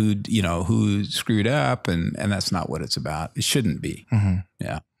it, who screwed up, and that's not what it's about. It shouldn't be. Mm-hmm.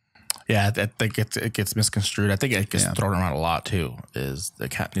 Yeah. Yeah, I think it gets misconstrued. I think it gets thrown around a lot too.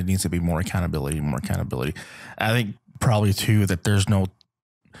 It needs to be more accountability. I think probably too that there's no,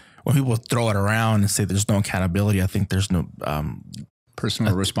 when people throw it around and say there's no accountability, I think there's no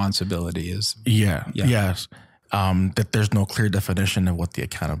personal responsibility is. Yes. That there's no clear definition of what the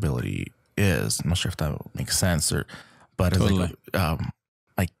accountability is. I'm not sure if that makes sense but Totally. It's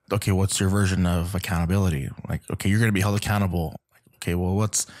like, okay, what's your version of accountability? Like, okay, you're going to be held accountable. Okay, well,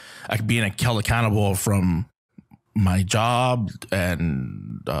 what's being held accountable from my job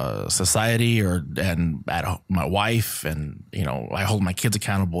and society and my wife, and I hold my kids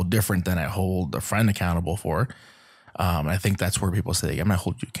accountable different than I hold a friend accountable for. I think that's where people say, I'm going to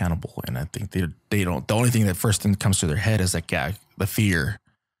hold you accountable. And I think they don't, the only thing that first thing comes to their head is like, the fear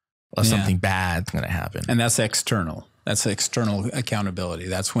of something bad's going to happen. And that's external. That's external accountability.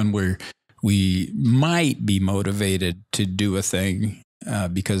 That's when we might be motivated to do a thing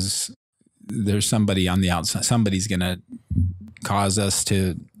because there's somebody on the outside. Somebody's going to cause us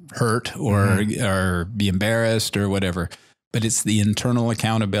to hurt or be embarrassed or whatever. But it's the internal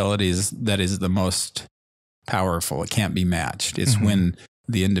accountability that is the most powerful. It can't be matched. It's when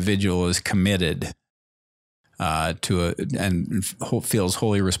the individual is committed to it and feels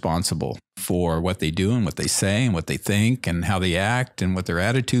wholly responsible for what they do and what they say and what they think and how they act and what their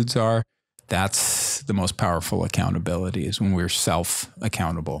attitudes are. That's the most powerful accountability, is when we're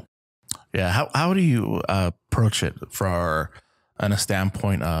self-accountable. Yeah. How do you approach it on a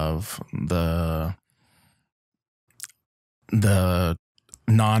standpoint of the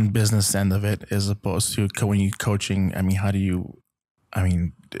non-business end of it, as opposed to when you coaching? I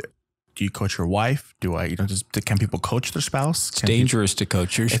mean, do you coach your wife? Can people coach their spouse? It's dangerous to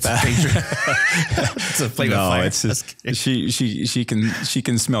coach your spouse. It's dangerous. It's a flame of fire. It's just, she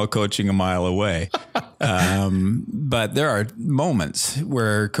can smell coaching a mile away. But there are moments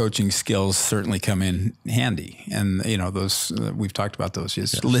where coaching skills certainly come in handy. And, those, we've talked about those,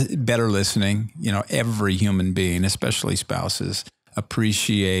 better listening. Every human being, especially spouses,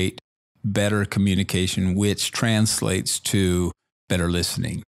 appreciate better communication, which translates to better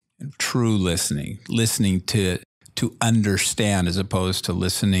listening. True listening to understand, as opposed to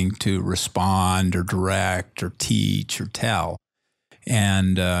listening to respond or direct or teach or tell.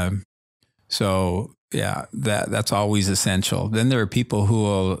 And that's always essential. Then there are people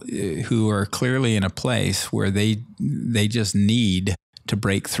who are clearly in a place where they just need to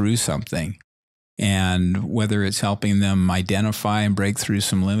break through something. And whether it's helping them identify and break through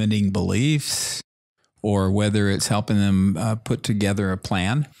some limiting beliefs, or whether it's helping them put together a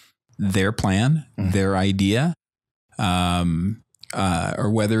plan, their idea, or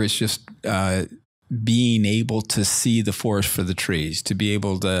whether it's just being able to see the forest for the trees, to be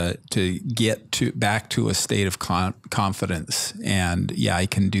able to get back to a state of confidence and, I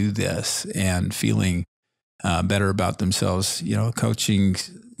can do this, and feeling better about themselves. Coaching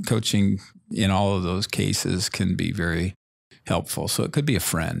in all of those cases can be very helpful. So it could be a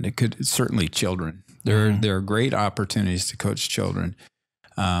friend. It could certainly children. There are great opportunities to coach children.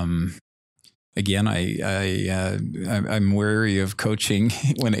 Again, I'm wary of coaching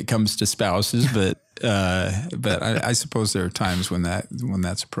when it comes to spouses, but I suppose there are times when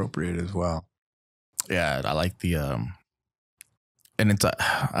that's appropriate as well. Yeah, I like the and it's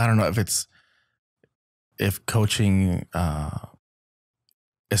I don't know if coaching,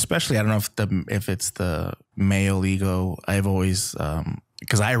 especially I don't know if it's the male ego. I've always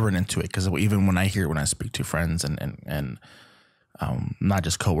because I run into it, because even when I speak to friends and not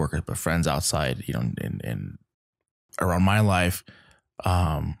just coworkers, but friends outside, in around my life,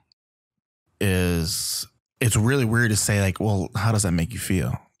 it's really weird to say, like, well, how does that make you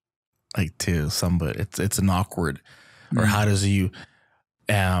feel? Like, to somebody, it's an awkward, or how does you,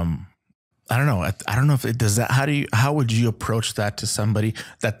 I don't know. I don't know if it does that. How would you approach that to somebody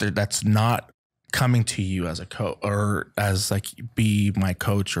that's not coming to you as a coach, or as like, be my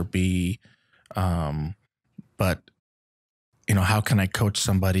coach, or be, but how can I coach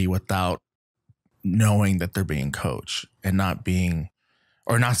somebody without knowing that they're being coached, and not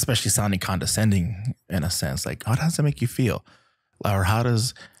especially sounding condescending in a sense? Like, how does that make you feel? Or how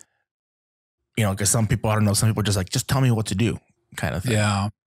does, because some people, I don't know, some people just like, just tell me what to do kind of thing.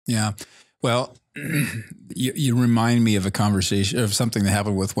 Yeah. Well, you remind me of a conversation, of something that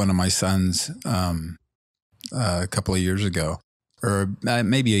happened with one of my sons a couple of years ago, or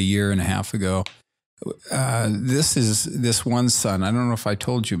maybe a year and a half ago. This one son, I don't know if I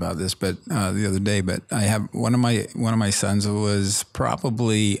told you about this, but the other day, but I have one of my sons was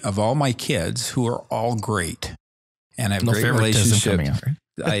probably, of all my kids, who are all great, and I have great relationships.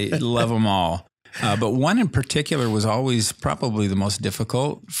 I love them all. But one in particular was always probably the most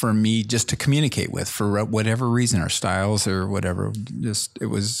difficult for me just to communicate with for whatever reason, our styles or whatever. Just it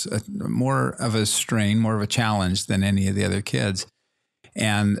was more of a strain, more of a challenge than any of the other kids.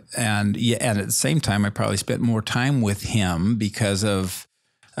 And yeah, and at the same time, I probably spent more time with him because of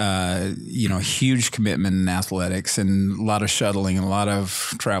huge commitment in athletics and a lot of shuttling and a lot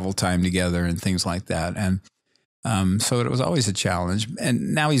of travel time together and things like that. And so it was always a challenge.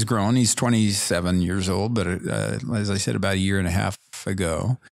 And now he's grown. He's 27 years old. But as I said, about a year and a half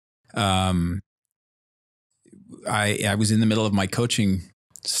ago, I was in the middle of my coaching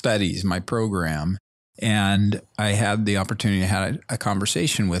studies, my program, and I had the opportunity to have a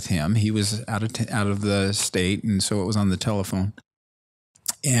conversation with him. He was out of the state, and so it was on the telephone.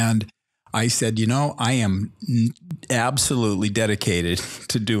 And I said, I am absolutely dedicated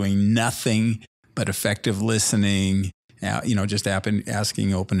to doing nothing but effective listening, just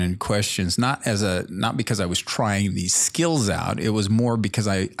asking open-ended questions, not because I was trying these skills out. It was more because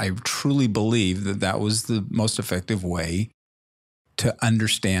I truly believed that was the most effective way to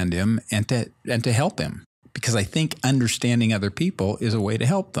understand him and to help him, because I think understanding other people is a way to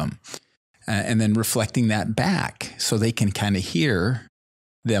help them, and then reflecting that back so they can kind of hear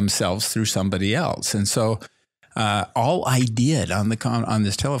themselves through somebody else. And so all I did on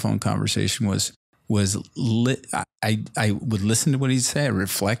this telephone conversation was I would listen to what he'd say, I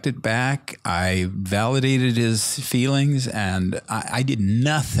reflected back, I validated his feelings, and I did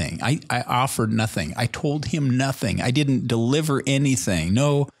nothing. I offered nothing. I told him nothing. I didn't deliver anything.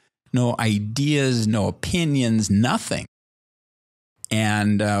 No ideas, no opinions, nothing.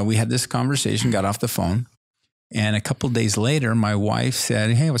 And we had this conversation, got off the phone, and a couple of days later, my wife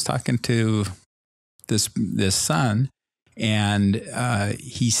said, "Hey, I was talking to this son, and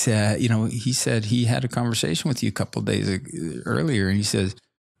he said he had a conversation with you a couple of days earlier, and he says,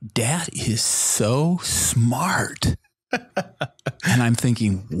 'Dad is so smart.'" And I'm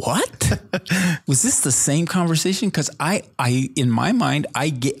thinking, what? Was this the same conversation? Because I in my mind,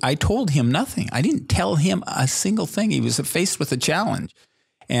 I told him nothing. I didn't tell him a single thing. He was faced with a challenge,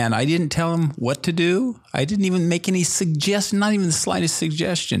 and I didn't tell him what to do. I didn't even make any suggestion, not even the slightest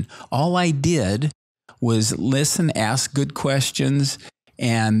suggestion. All I did was listen, ask good questions,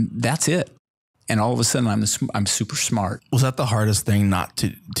 and that's it. And all of a sudden, I'm super smart. Was that the hardest thing not to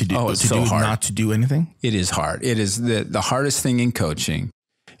do? Oh, it's so hard. Not to do anything? It is hard. It is the hardest thing in coaching.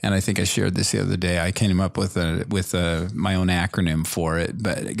 And I think I shared this the other day. I came up with my own acronym for it,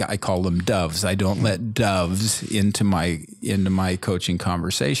 but I call them doves. I don't let doves into my coaching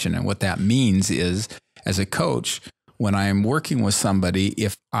conversation. And what that means is, as a coach, when I am working with somebody,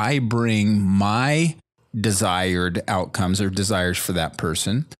 if I bring my desired outcomes or desires for that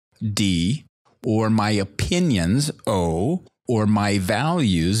person, D, or my opinions, O, or my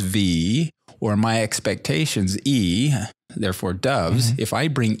values, V, or my expectations, E, therefore doves, if I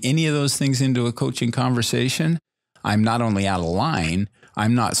bring any of those things into a coaching conversation, I'm not only out of line,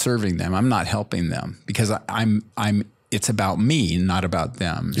 I'm not serving them, I'm not helping them, because it's about me, not about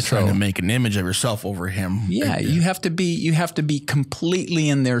them. You're trying to make an image of yourself over him. Yeah, you have to be completely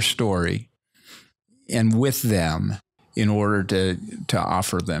in their story and with them in order to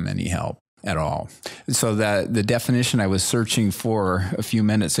offer them any help at all. So that the definition I was searching for a few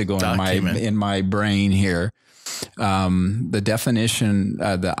minutes ago in my brain here, the definition,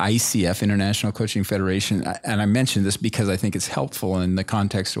 the ICF, International Coaching Federation, and I mentioned this because I think it's helpful in the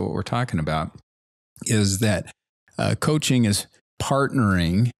context of what we're talking about, is that coaching is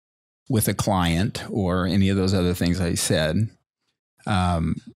partnering with a client or any of those other things I said,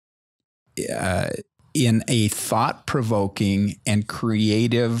 in a thought-provoking and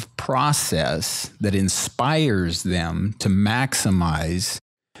creative process that inspires them to maximize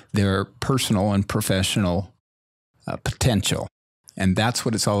their personal and professional potential. And that's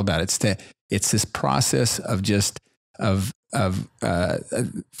what it's all about. It's this process of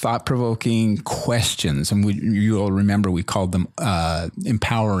thought-provoking questions. And you'll remember we called them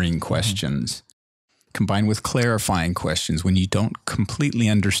empowering questions, combined with clarifying questions when you don't completely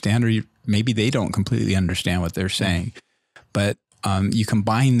understand, or maybe they don't completely understand what they're saying. But you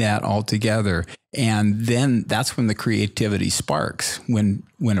combine that all together, and then that's when the creativity sparks. When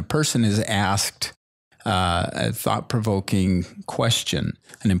a person is asked a thought-provoking question,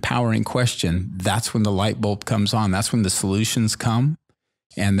 an empowering question, that's when the light bulb comes on. That's when the solutions come,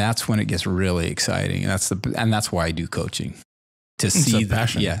 and that's when it gets really exciting. And that's why I do coaching. To see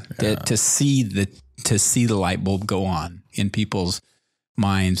the light bulb go on in people's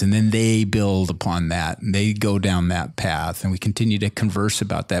minds, and then they build upon that and they go down that path, and we continue to converse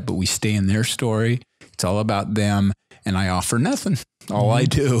about that, but we stay in their story. It's all about them, and I offer nothing. All I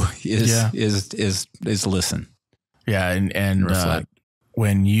do is listen. Yeah. And Reflect.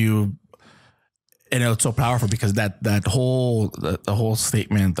 when you, and it's so powerful because the whole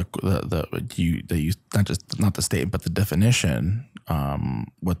statement, not the statement, but the definition,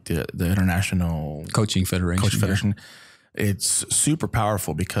 with the International Coaching Federation. It's super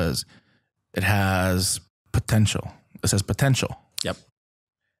powerful because it has potential. It says potential. Yep.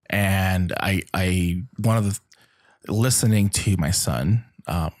 And one of the, listening to my sons,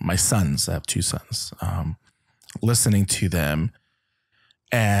 I have 2 sons, listening to them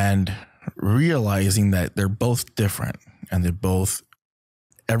and realizing that they're both different and they're both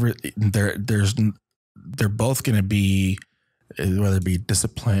they're both going to be, whether it be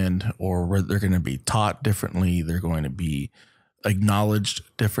disciplined or whether they're going to be taught differently, they're going to be acknowledged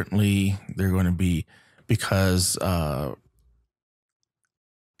differently. They're going to be, because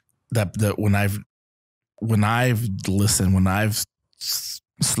that when I've listened, when I've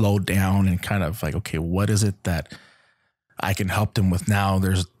slowed down and kind of like, okay, what is it that I can help them with now?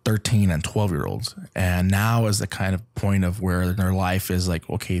 There's 13 and 12-year-olds. And now is the kind of point of where their life is like,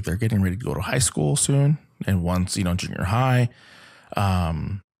 okay, they're getting ready to go to high school soon. And once, junior high, how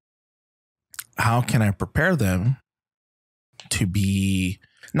can I prepare them to be,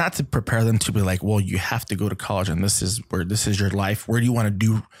 not to prepare them to be like, well, you have to go to college and this is your life. What do you want to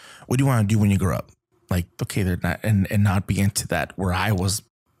do when you grow up? Like, okay, they're not, and not be into that where I was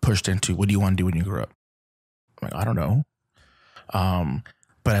pushed into, what do you want to do when you grow up? I'm like, I don't know.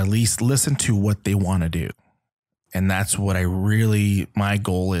 But at least listen to what they want to do. And that's what my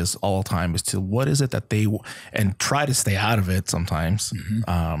goal is all the time, is to, what is it that and try to stay out of it sometimes.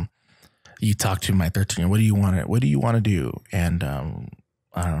 Mm-hmm. You talk to my 13, what do you want to do? And,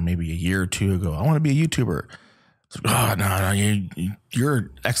 I don't know, maybe a year or 2 ago, I want to be a YouTuber. So, oh, no,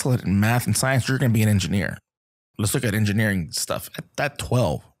 you're excellent in math and science. You're going to be an engineer. Let's look at engineering stuff at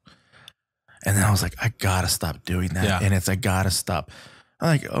 12. And then I was like, I gotta stop doing that. Yeah. And I gotta stop. I'm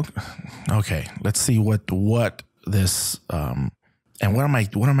like, okay, let's see what this, and who am I?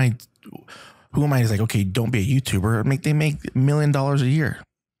 Is like, okay, don't be a YouTuber. They make $1 million a year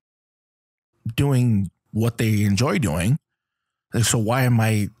doing what they enjoy doing. So why am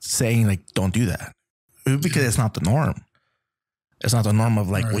I saying like, don't do that? Because it's not the norm. It's not the norm of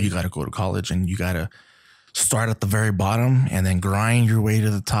like, right, well, you got to go to college and you got to start at the very bottom and then grind your way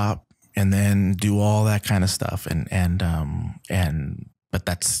to the top and then do all that kind of stuff. But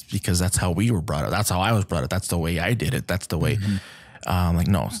that's because that's how we were brought up. That's how I was brought up. That's the way I did it. That's the way, like,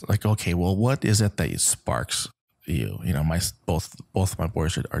 no, like, okay, well, what is it that sparks you? Both my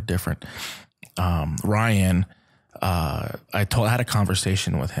boys are different. Ryan, I had a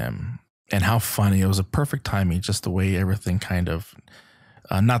conversation with him, and how funny, it was a perfect timing, just the way everything kind of,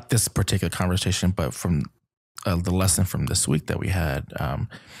 not this particular conversation, but from the lesson from this week that we had.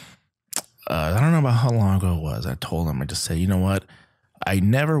 I don't know about how long ago it was. I told him, I just said, you know what? I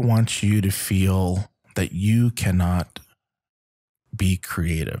never want you to feel that you cannot be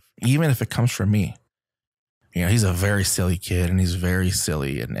creative, even if it comes from me. He's a very silly kid, and he's very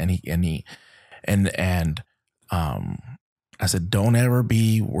silly, and I said, don't ever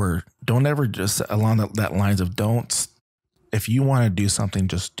just along that lines of if you want to do something,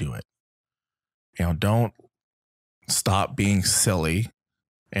 just do it. Don't stop being silly.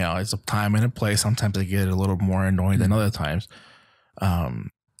 It's a time and a place. Sometimes I get a little more annoying than other times.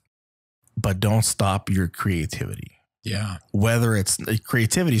 But don't stop your creativity. Yeah. Whether it's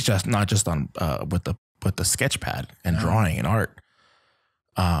creativity is just not just on with the sketch pad and drawing and art.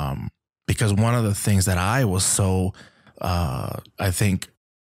 Because one of the things that I was so I think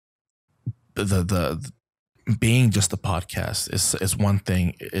the being just a podcast is one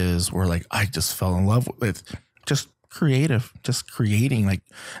thing, is where like I just fell in love with just creating, like,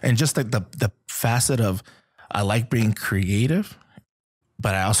 and just like the facet of, I like being creative,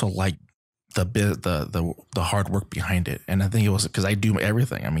 but I also like the hard work behind it. And I think it was because I do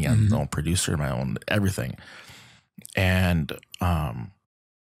everything. I mean, I'm my own producer, my own everything. And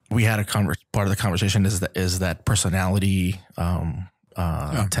we had part of the conversation is that personality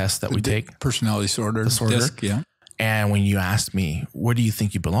test that we take. Personality disorder. Disc, yeah. And when you asked me, where do you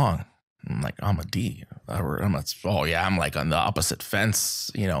think you belong? I'm like, I'm a D. I'm like on the opposite fence,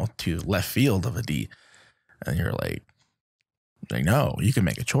 to left field of a D. And you're like, no, you can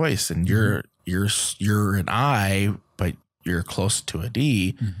make a choice, and you're an I, but you're close to a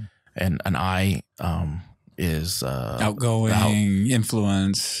D, and an I is outgoing,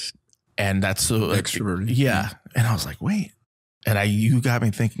 influence, and that's extrovert. Yeah. And I was like, wait, and you got me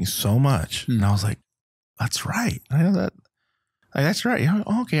thinking so much, and I was like, that's right. I know that. Like, that's right.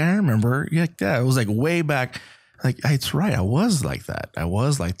 Okay, I remember. Yeah, it was like way back. Like, it's right. I was like that.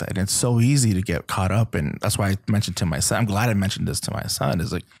 And it's so easy to get caught up. And that's why I mentioned to my son, I'm glad I mentioned this to my son,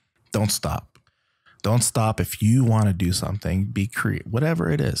 is like, don't stop. Don't stop. If you want to do something, be whatever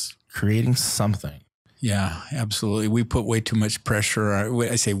it is, creating something. Yeah, absolutely. We put way too much pressure.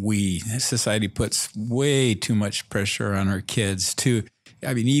 I say society puts way too much pressure on our kids to,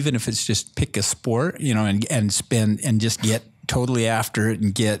 I mean, even if it's just pick a sport, and spend and just get totally after it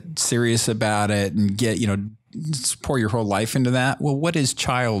and get serious about it and get, just pour your whole life into that. Well, what is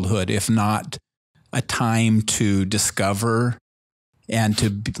childhood if not a time to discover and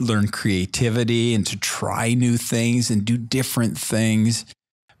to learn creativity and to try new things and do different things?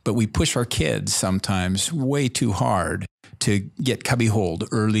 But we push our kids sometimes way too hard to get cubbyholed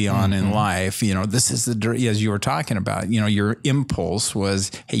early on in life. This is as you were talking about, your impulse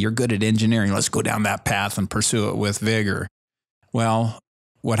was, hey, you're good at engineering. Let's go down that path and pursue it with vigor. Well,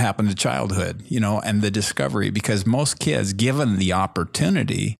 what happened to childhood, and the discovery? Because most kids, given the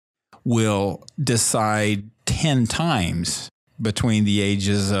opportunity, will decide 10 times between the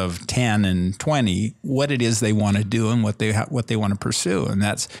ages of 10 and 20 what it is they want to do and what they want to pursue. And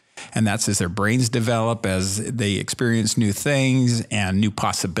that's as their brains develop, as they experience new things and new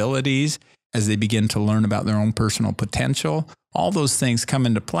possibilities, as they begin to learn about their own personal potential. All those things come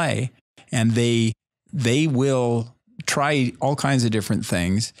into play, and they will try all kinds of different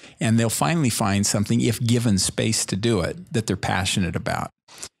things, and they'll finally find something, if given space to do it, that they're passionate about.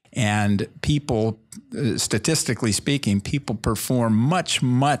 And people, statistically speaking, people perform at a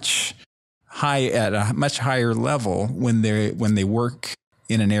much higher level when they work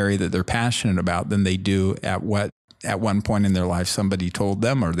in an area that they're passionate about than they do at one point in their life somebody told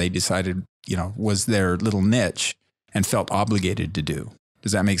them, or they decided, was their little niche and felt obligated to do.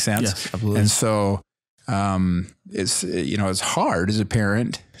 Does that make sense? Yes, absolutely. And so it's hard as a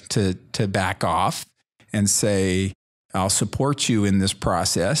parent to back off and say, I'll support you in this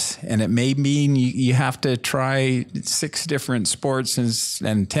process. And it may mean you have to try 6 different sports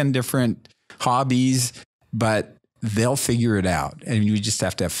and 10 different hobbies, but they'll figure it out. And we just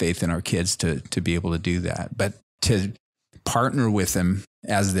have to have faith in our kids to be able to do that. But to partner with them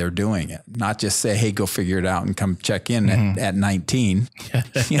as they're doing it, not just say, hey, go figure it out and come check in at 19,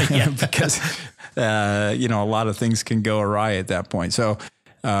 because, a lot of things can go awry at that point. So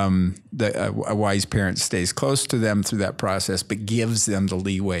a wise parent stays close to them through that process, but gives them the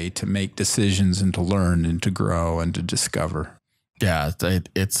leeway to make decisions and to learn and to grow and to discover. Yeah,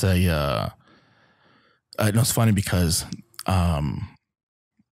 it's it's funny because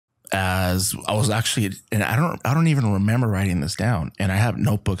as I was actually, and I don't even remember writing this down, and I have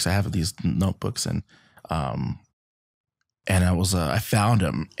notebooks. I have these notebooks, and I found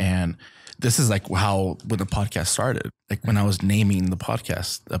them, and this is like when the podcast started. Like when I was naming the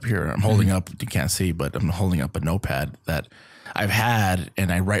podcast up here, I'm holding up, you can't see, but I'm holding up a notepad that I've had,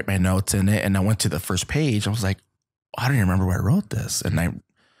 and I write my notes in it. And I went to the first page. I was like, I don't even remember where I wrote this. And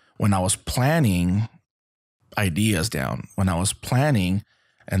when I was planning ideas down,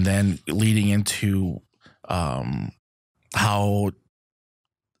 and then leading into how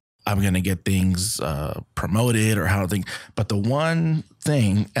I'm going to get things promoted or how things. But the one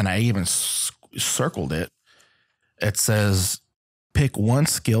thing, and I even circled it, it says, pick one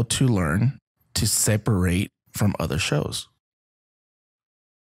skill to learn to separate from other shows.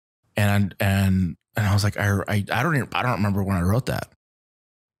 And I was like, I don't remember when I wrote that.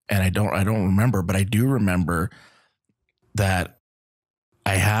 And I don't remember, but I do remember that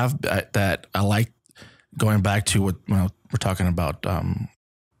that I like going back to what we're talking about,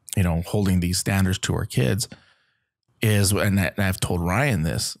 holding these standards to our kids and I've told Ryan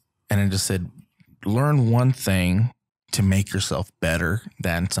this, and I just said, learn one thing to make yourself better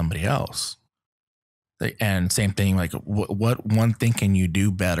than somebody else. And same thing, like what one thing can you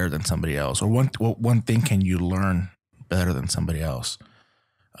do better than somebody else, or what one thing can you learn better than somebody else?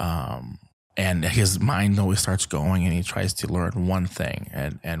 And his mind always starts going, and he tries to learn one thing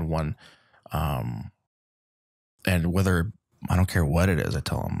and one, and whether, I don't care what it is, I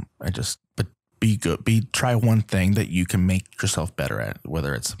tell him, but be good, try one thing that you can make yourself better at,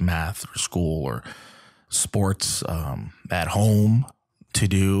 whether it's math or school or sports, at home to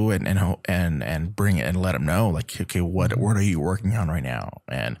do, and bring it and let him know, like, okay, what are you working on right now?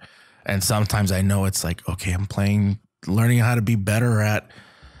 And sometimes I know it's like, okay, I'm learning how to be better at,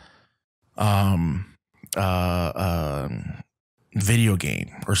 video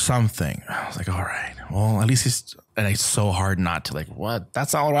game or something. I was like, all right, well, at least and it's so hard not to, like, what?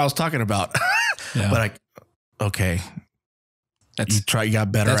 That's not what I was talking about. Yeah. But like, okay, you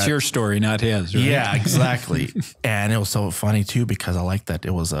got better. That's your story, not his. Right? Yeah, exactly. And it was so funny too, because I like that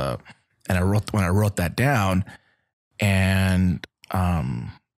it was when I wrote that down, And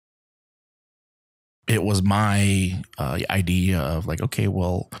it was my idea of like, okay,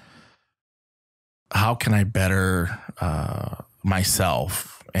 well, how can I better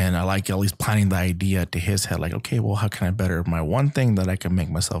myself? And I like at least planting the idea to his head, like, okay, well, how can I better my one thing that I can make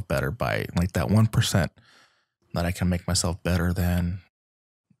myself better by, like that 1% that I can make myself better than,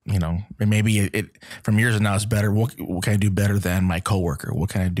 you know, and maybe it from years ago now it's better. What can I do better than my coworker? What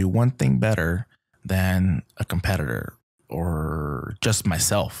can I do one thing better than a competitor or just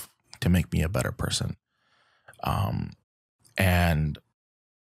myself to make me a better person? And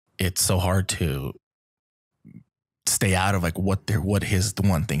it's so hard to stay out of like what his the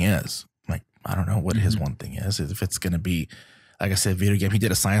one thing is. Like, I don't know what his one thing is. If it's going to be, like I said, video game. He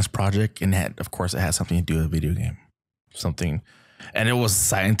did a science project and of course it had something to do with a video game, something, and it was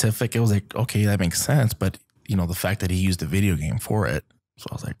scientific. It was like, okay, that makes sense. But you know, the fact that he used a video game for it. So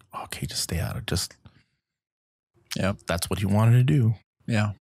I was like, okay, just stay out of yeah, that's what he wanted to do.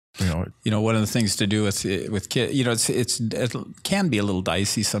 Yeah. You know, one of the things to do with kids, you know, it can be a little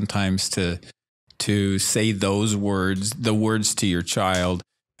dicey sometimes to say those words, the words to your child.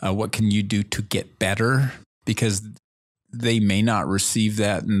 What can you do to get better? Because they may not receive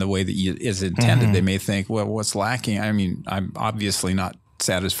that in the way that is intended. They may think, well, what's lacking? I mean, I'm obviously not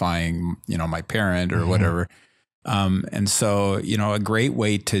satisfying, you know, my parent or whatever. And so, you know, a great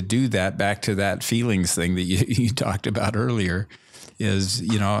way to do that, back to that feelings thing that you talked about earlier, is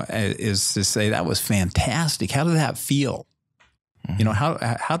to say, that was fantastic. How did that feel? You know,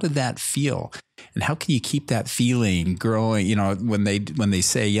 how did that feel? And how can you keep that feeling growing? You know, when they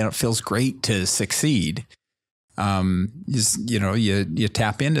say, you know, it feels great to succeed. You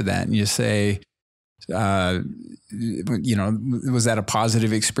tap into that and you say, you know, was that a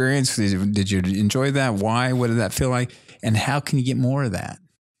positive experience? Did you enjoy that? Why? What did that feel like? And how can you get more of that?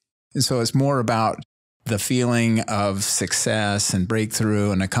 And so it's more about the feeling of success and breakthrough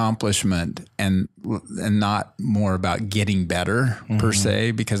and accomplishment, and not more about getting better per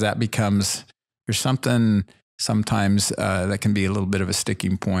se, because that becomes, there's something sometimes that can be a little bit of a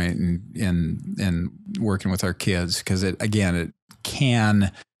sticking point in working with our kids, because it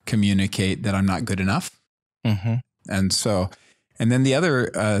can communicate that I'm not good enough. And so, and then the other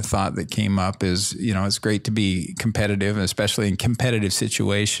thought that came up is, you know, it's great to be competitive, especially in competitive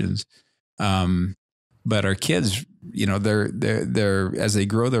situations. But our kids, you know, they're as they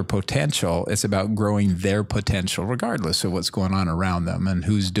grow their potential, it's about growing their potential regardless of what's going on around them and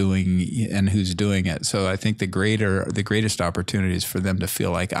who's doing it. So I think the greatest opportunity is for them to feel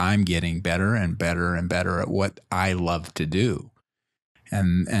like I'm getting better and better and better at what I love to do.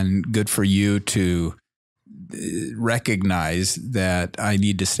 And good for you to recognize that I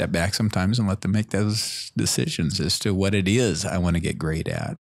need to step back sometimes and let them make those decisions as to what it is I want to get great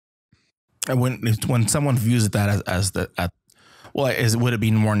at. And when someone views that would it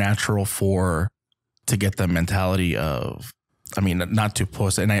be more natural to get the mentality of, I mean, not to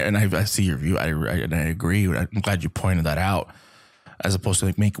post, and I see your view, and I agree. I'm glad you pointed that out, as opposed to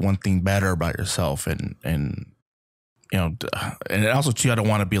like make one thing better about yourself, and you know, and also too, I don't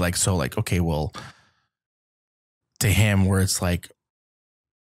want to be like, so like, okay, well, to him, where it's like,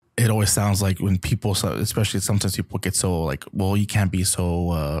 it always sounds like when people, especially sometimes people get so like, well, you can't be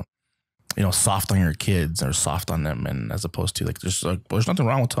so, you know, soft on your kids or soft on them. And as opposed to like, there's nothing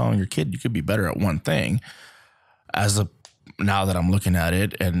wrong with telling your kid you could be better at one thing. Now that I'm looking at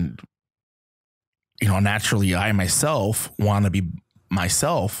it, and, you know, naturally I myself want to be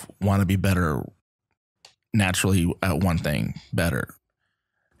better naturally at one thing better.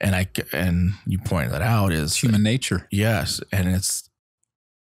 And you pointed that out, is human nature. Yes. And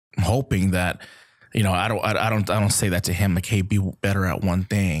I'm hoping that, you know, I don't say that to him, like, hey, be better at one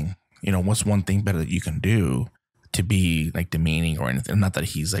thing. You know, what's one thing better that you can do to be like demeaning or anything? Not that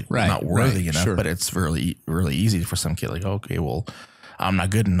he's like not worthy enough, but it's really, really easy for some kid, like, okay, well, I'm not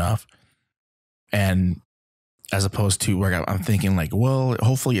good enough. And as opposed to where I'm thinking like, well,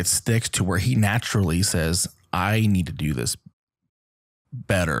 hopefully it sticks to where he naturally says, I need to do this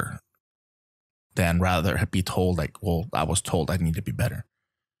better, than rather be told like, well, I was told I need to be better.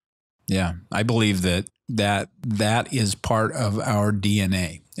 Yeah. I believe that is part of our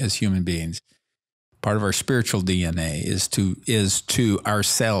DNA as human beings. Part of our spiritual DNA is to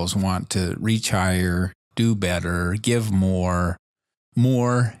ourselves want to reach higher, do better, give more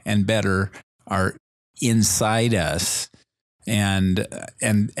and better are inside us. And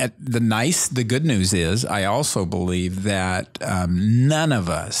the good news is, I also believe that none of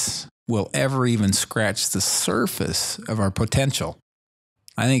us will ever even scratch the surface of our potential.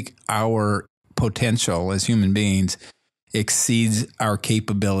 I think our potential as human beings exceeds our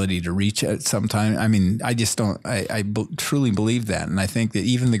capability to reach at some time. I mean, I just don't, truly believe that. And I think that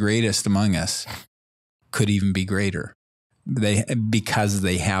even the greatest among us could even be greater because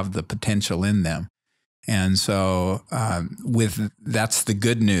they have the potential in them. And so that's the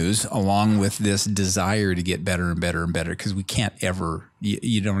good news, along with this desire to get better and better and better, because we can't ever,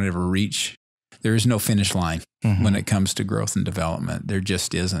 you don't ever reach, there is no finish line when it comes to growth and development. There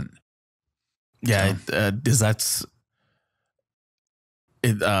just isn't. Yeah.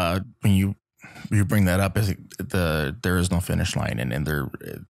 When you bring that up, there is no finish line, and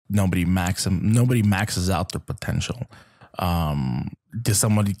nobody maxes out their potential. Does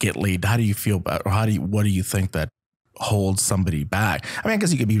somebody get laid? How do you feel about, or what do you think that holds somebody back? I mean, I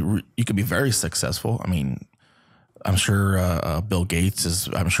guess you could be very successful. I mean, I'm sure Bill Gates is.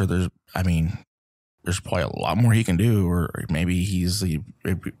 I'm sure there's probably a lot more he can do, or maybe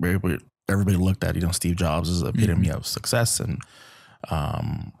everybody looked at Steve Jobs as the epitome of success, and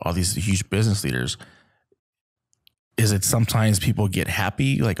all these huge business leaders. Is it sometimes people get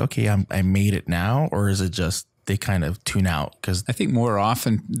happy, like, okay, I made it now, or is it just they kind of tune out? Because I think more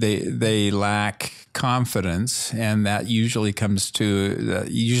often they lack confidence, and that usually comes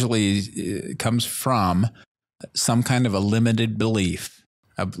from some kind of a limiting belief.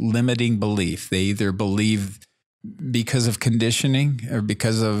 They either believe because of conditioning, or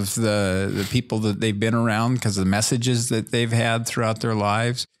because of the people that they've been around, because of the messages that they've had throughout their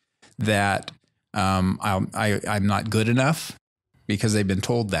lives, that I'm not good enough, because they've been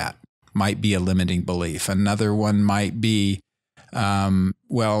told that. Might be a limiting belief. Another one might be,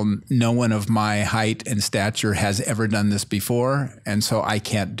 well, no one of my height and stature has ever done this before, and so I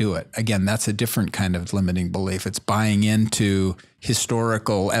can't do it. Again, that's a different kind of limiting belief. It's buying into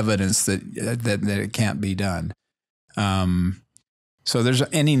historical evidence that it can't be done. So there's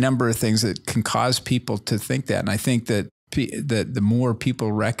any number of things that can cause people to think that, and I think that the more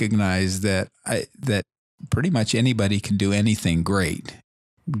people recognize that pretty much anybody can do anything great,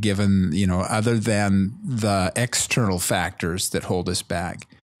 given, other than the external factors that hold us back.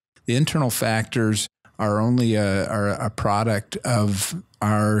 The internal factors are only a product of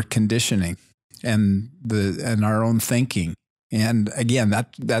our conditioning and our own thinking. And again,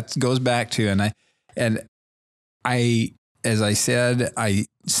 that goes back to, and I, as I said, I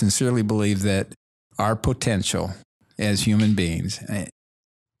sincerely believe that our potential as human beings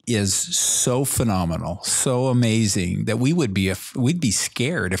is so phenomenal, so amazing, that we'd be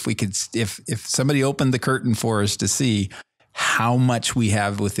scared if somebody opened the curtain for us to see how much we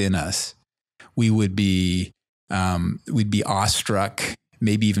have within us. We'd be awestruck,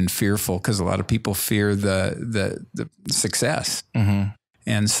 maybe even fearful, because a lot of people fear the success. Mm-hmm.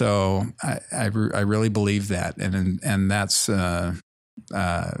 And so I really believe that, and that's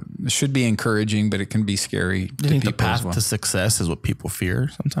should be encouraging, but it can be scary. Do you think the path to success is what people fear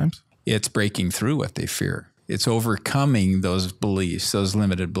sometimes? It's breaking through what they fear. It's overcoming those beliefs, those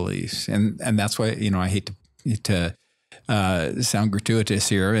limited beliefs, and that's why I hate to sound gratuitous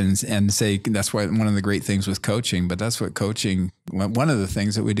here and say that's why one of the great things with coaching, but that's what coaching. One of the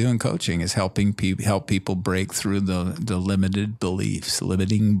things that we do in coaching is help people break through the limiting beliefs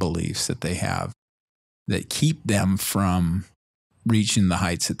that they have that keep them from reaching the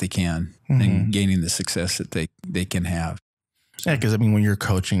heights that they can and gaining the success that they can have. Yeah, because when you're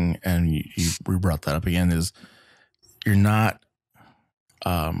coaching, and we brought that up again, is you're not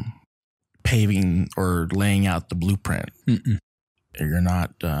paving or laying out the blueprint. Mm-mm. You're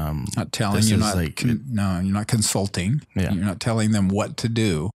not telling. You're not consulting. Yeah. You're not telling them what to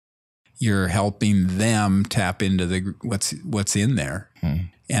do. You're helping them tap into what's in there.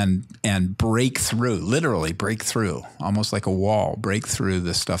 And break through, literally break through, almost like a wall, break through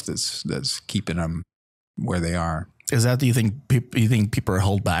the stuff that's keeping them where they are. Is that, do you think people are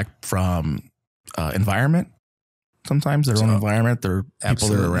held back from environment? Sometimes their own environment, their people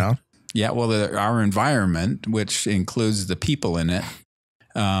that are around. Yeah, well, our environment, which includes the people in it,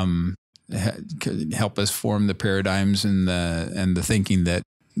 could help us form the paradigms and the thinking that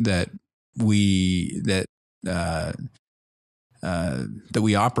we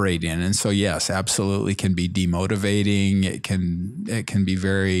operate in. And so, yes, absolutely can be demotivating. It can be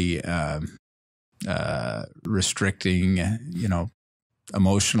very restricting,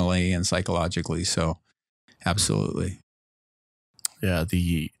 emotionally and psychologically. So absolutely. Yeah.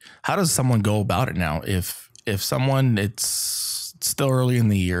 How does someone go about it now? If someone, it's still early in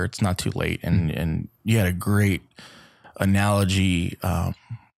the year, it's not too late. And you had a great analogy. What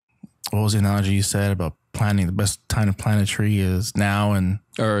was the analogy you said about planting? The best time to plant a tree is now,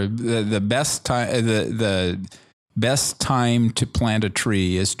 or the best time, best time to plant a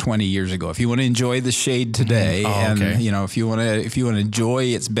tree is 20 years ago. If you want to enjoy the shade today, and if you want to enjoy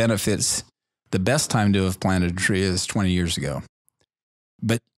its benefits, the best time to have planted a tree is 20 years ago.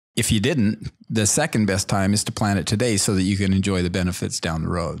 But if you didn't, the second best time is to plant it today so that you can enjoy the benefits down the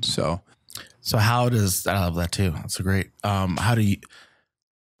road. So how does, I love that too. That's a great, how do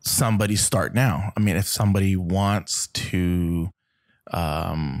somebody start now? I mean, if somebody wants to,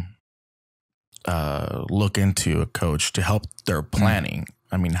 look into a coach to help their planning,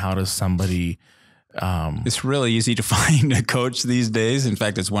 I mean, how does somebody, it's really easy to find a coach these days. In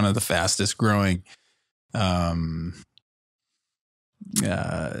fact, it's one of the fastest growing,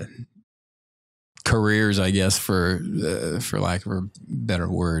 careers, I guess, for lack of a better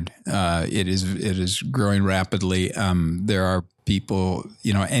word. It is growing rapidly. There are people,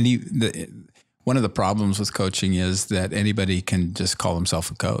 one of the problems with coaching is that anybody can just call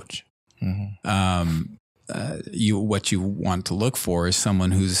himself a coach. Mm-hmm. What you want to look for is someone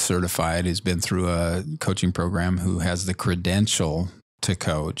who's certified, who's been through a coaching program, who has the credential to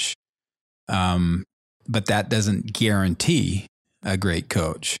coach. But that doesn't guarantee a great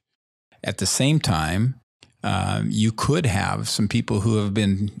coach. At the same time, you could have some people who have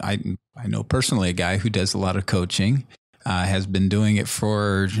been, I know personally a guy who does a lot of coaching, has been doing it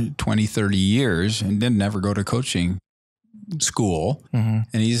for 20, 30 years and didn't ever go to coaching school. Mm-hmm.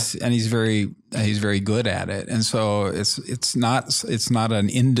 And he's very good at it. And so it's not an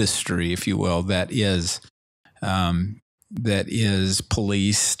industry, if you will, that is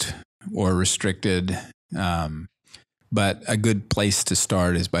policed or restricted. But a good place to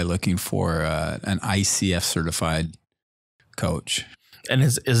start is by looking for an ICF certified coach. And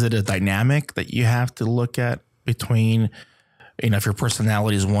is it a dynamic that you have to look at between, if your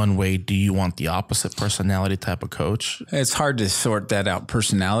personality is one way, do you want the opposite personality type of coach? It's hard to sort that out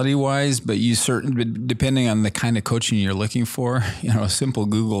personality wise, but depending on the kind of coaching you're looking for, a simple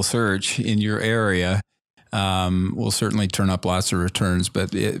Google search in your area will certainly turn up lots of returns.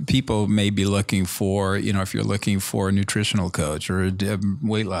 But people may be looking for, if you're looking for a nutritional coach or a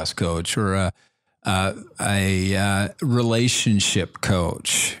weight loss coach or a relationship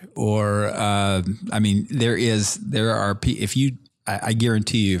coach, or I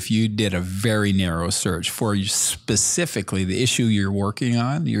guarantee you, if you did a very narrow search for specifically the issue you're working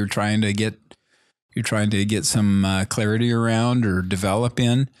on, you're trying to get some clarity around or develop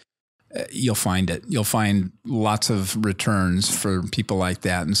in, you'll find it. You'll find lots of returns for people like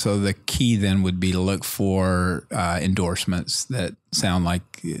that. And so the key then would be to look for endorsements that sound like,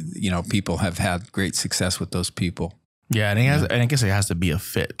 people have had great success with those people. Yeah. And I guess it has to be a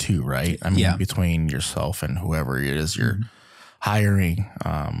fit too, right? I mean, between yourself and whoever it is you're hiring.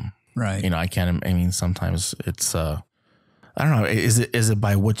 Right. Sometimes it's, I don't know. Is it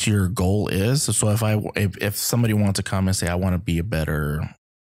by what your goal is? So if somebody wants to come and say, I want to be a better,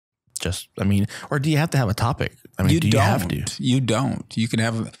 or do you have to have a topic? You have to? You don't. You can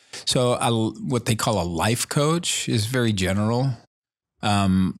have, what they call a life coach is very general.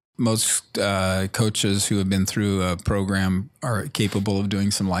 Most coaches who have been through a program are capable of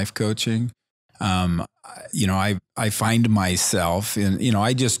doing some life coaching. I find myself in,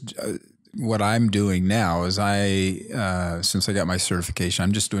 what I'm doing now is since I got my certification,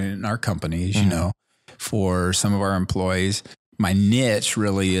 I'm just doing it in our company, as you know, for some of our employees. My niche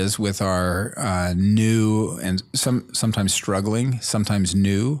really is with our new and sometimes struggling, sometimes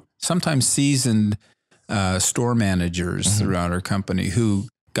new, sometimes seasoned store managers throughout our company who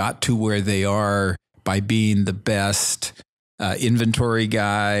got to where they are by being the best inventory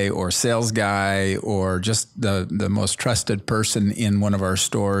guy or sales guy or just the most trusted person in one of our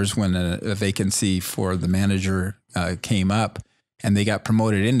stores when a vacancy for the manager came up. And they got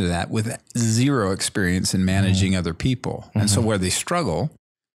promoted into that with zero experience in managing other people. And so where they struggle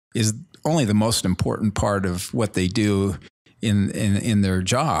is only the most important part of what they do in their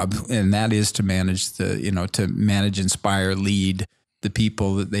job. And that is to manage inspire, lead the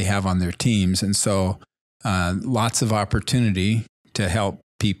people that they have on their teams. And so lots of opportunity to help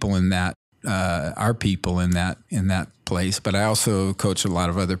people in that, our people in that place. But I also coach a lot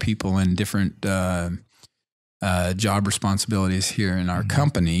of other people in different job responsibilities here in our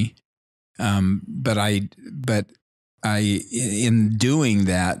company. But I, in doing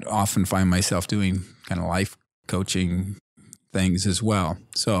that, often find myself doing kind of life coaching things as well.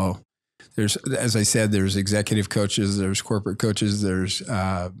 So there's, as I said, there's executive coaches, there's corporate coaches, there's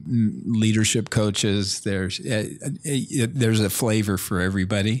leadership coaches, there's a flavor for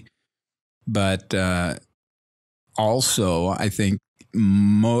everybody. But also, I think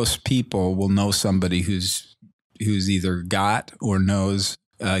most people will know somebody who's either got or knows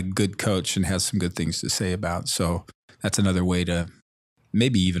a good coach and has some good things to say about. So that's another way to,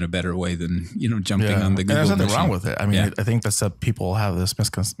 maybe even a better way than, jumping on the Google. There's nothing machine. wrong with it. I mean, I think that's that people have this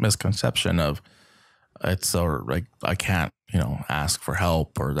misconception of it's sort of like I can't, ask for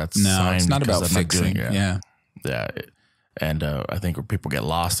help, or that's no, it's not about I'm fixing. Not yeah. And I think where people get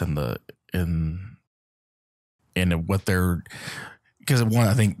lost in what they're, because one,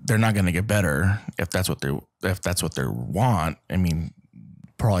 I think they're not going to get better if that's what they want. I mean,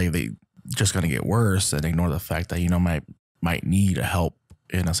 probably they just going to get worse and ignore the fact that might need a help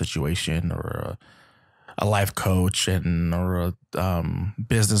in a situation, or a life coach or a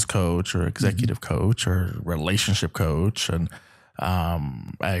business coach or executive coach or relationship coach. And I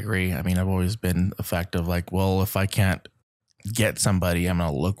agree. I mean, I've always been the fact of like, well, if I can't get somebody, I'm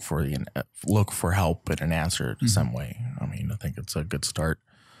going to look for help and an answer in some way. I mean, I think it's a good start.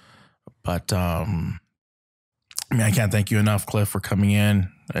 But I can't thank you enough, Cliff, for coming in.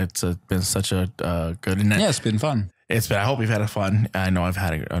 It's been such a good. Yeah, it's been fun. I hope you've had fun. I know I've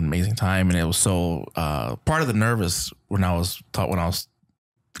had an amazing time, and it was so part of the nervous when I was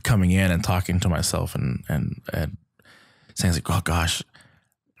coming in and talking to myself and saying like, oh gosh,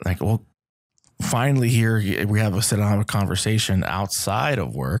 like, well, finally here we have sit down and have a conversation outside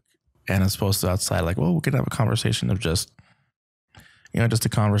of work, and it's supposed to outside like, well, we can have a conversation of just a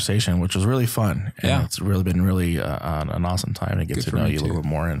conversation, which was really fun. And it's really been really an awesome time to get to know you a little bit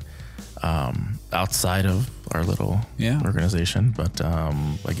more and outside of our little organization. But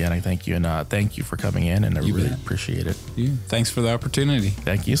again, I thank you, and thank you for coming in, and I really appreciate it. Thanks for the opportunity.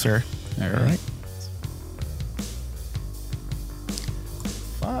 Thank you, sir. All right.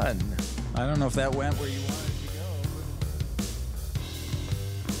 Fun. I don't know if that went where you wanted.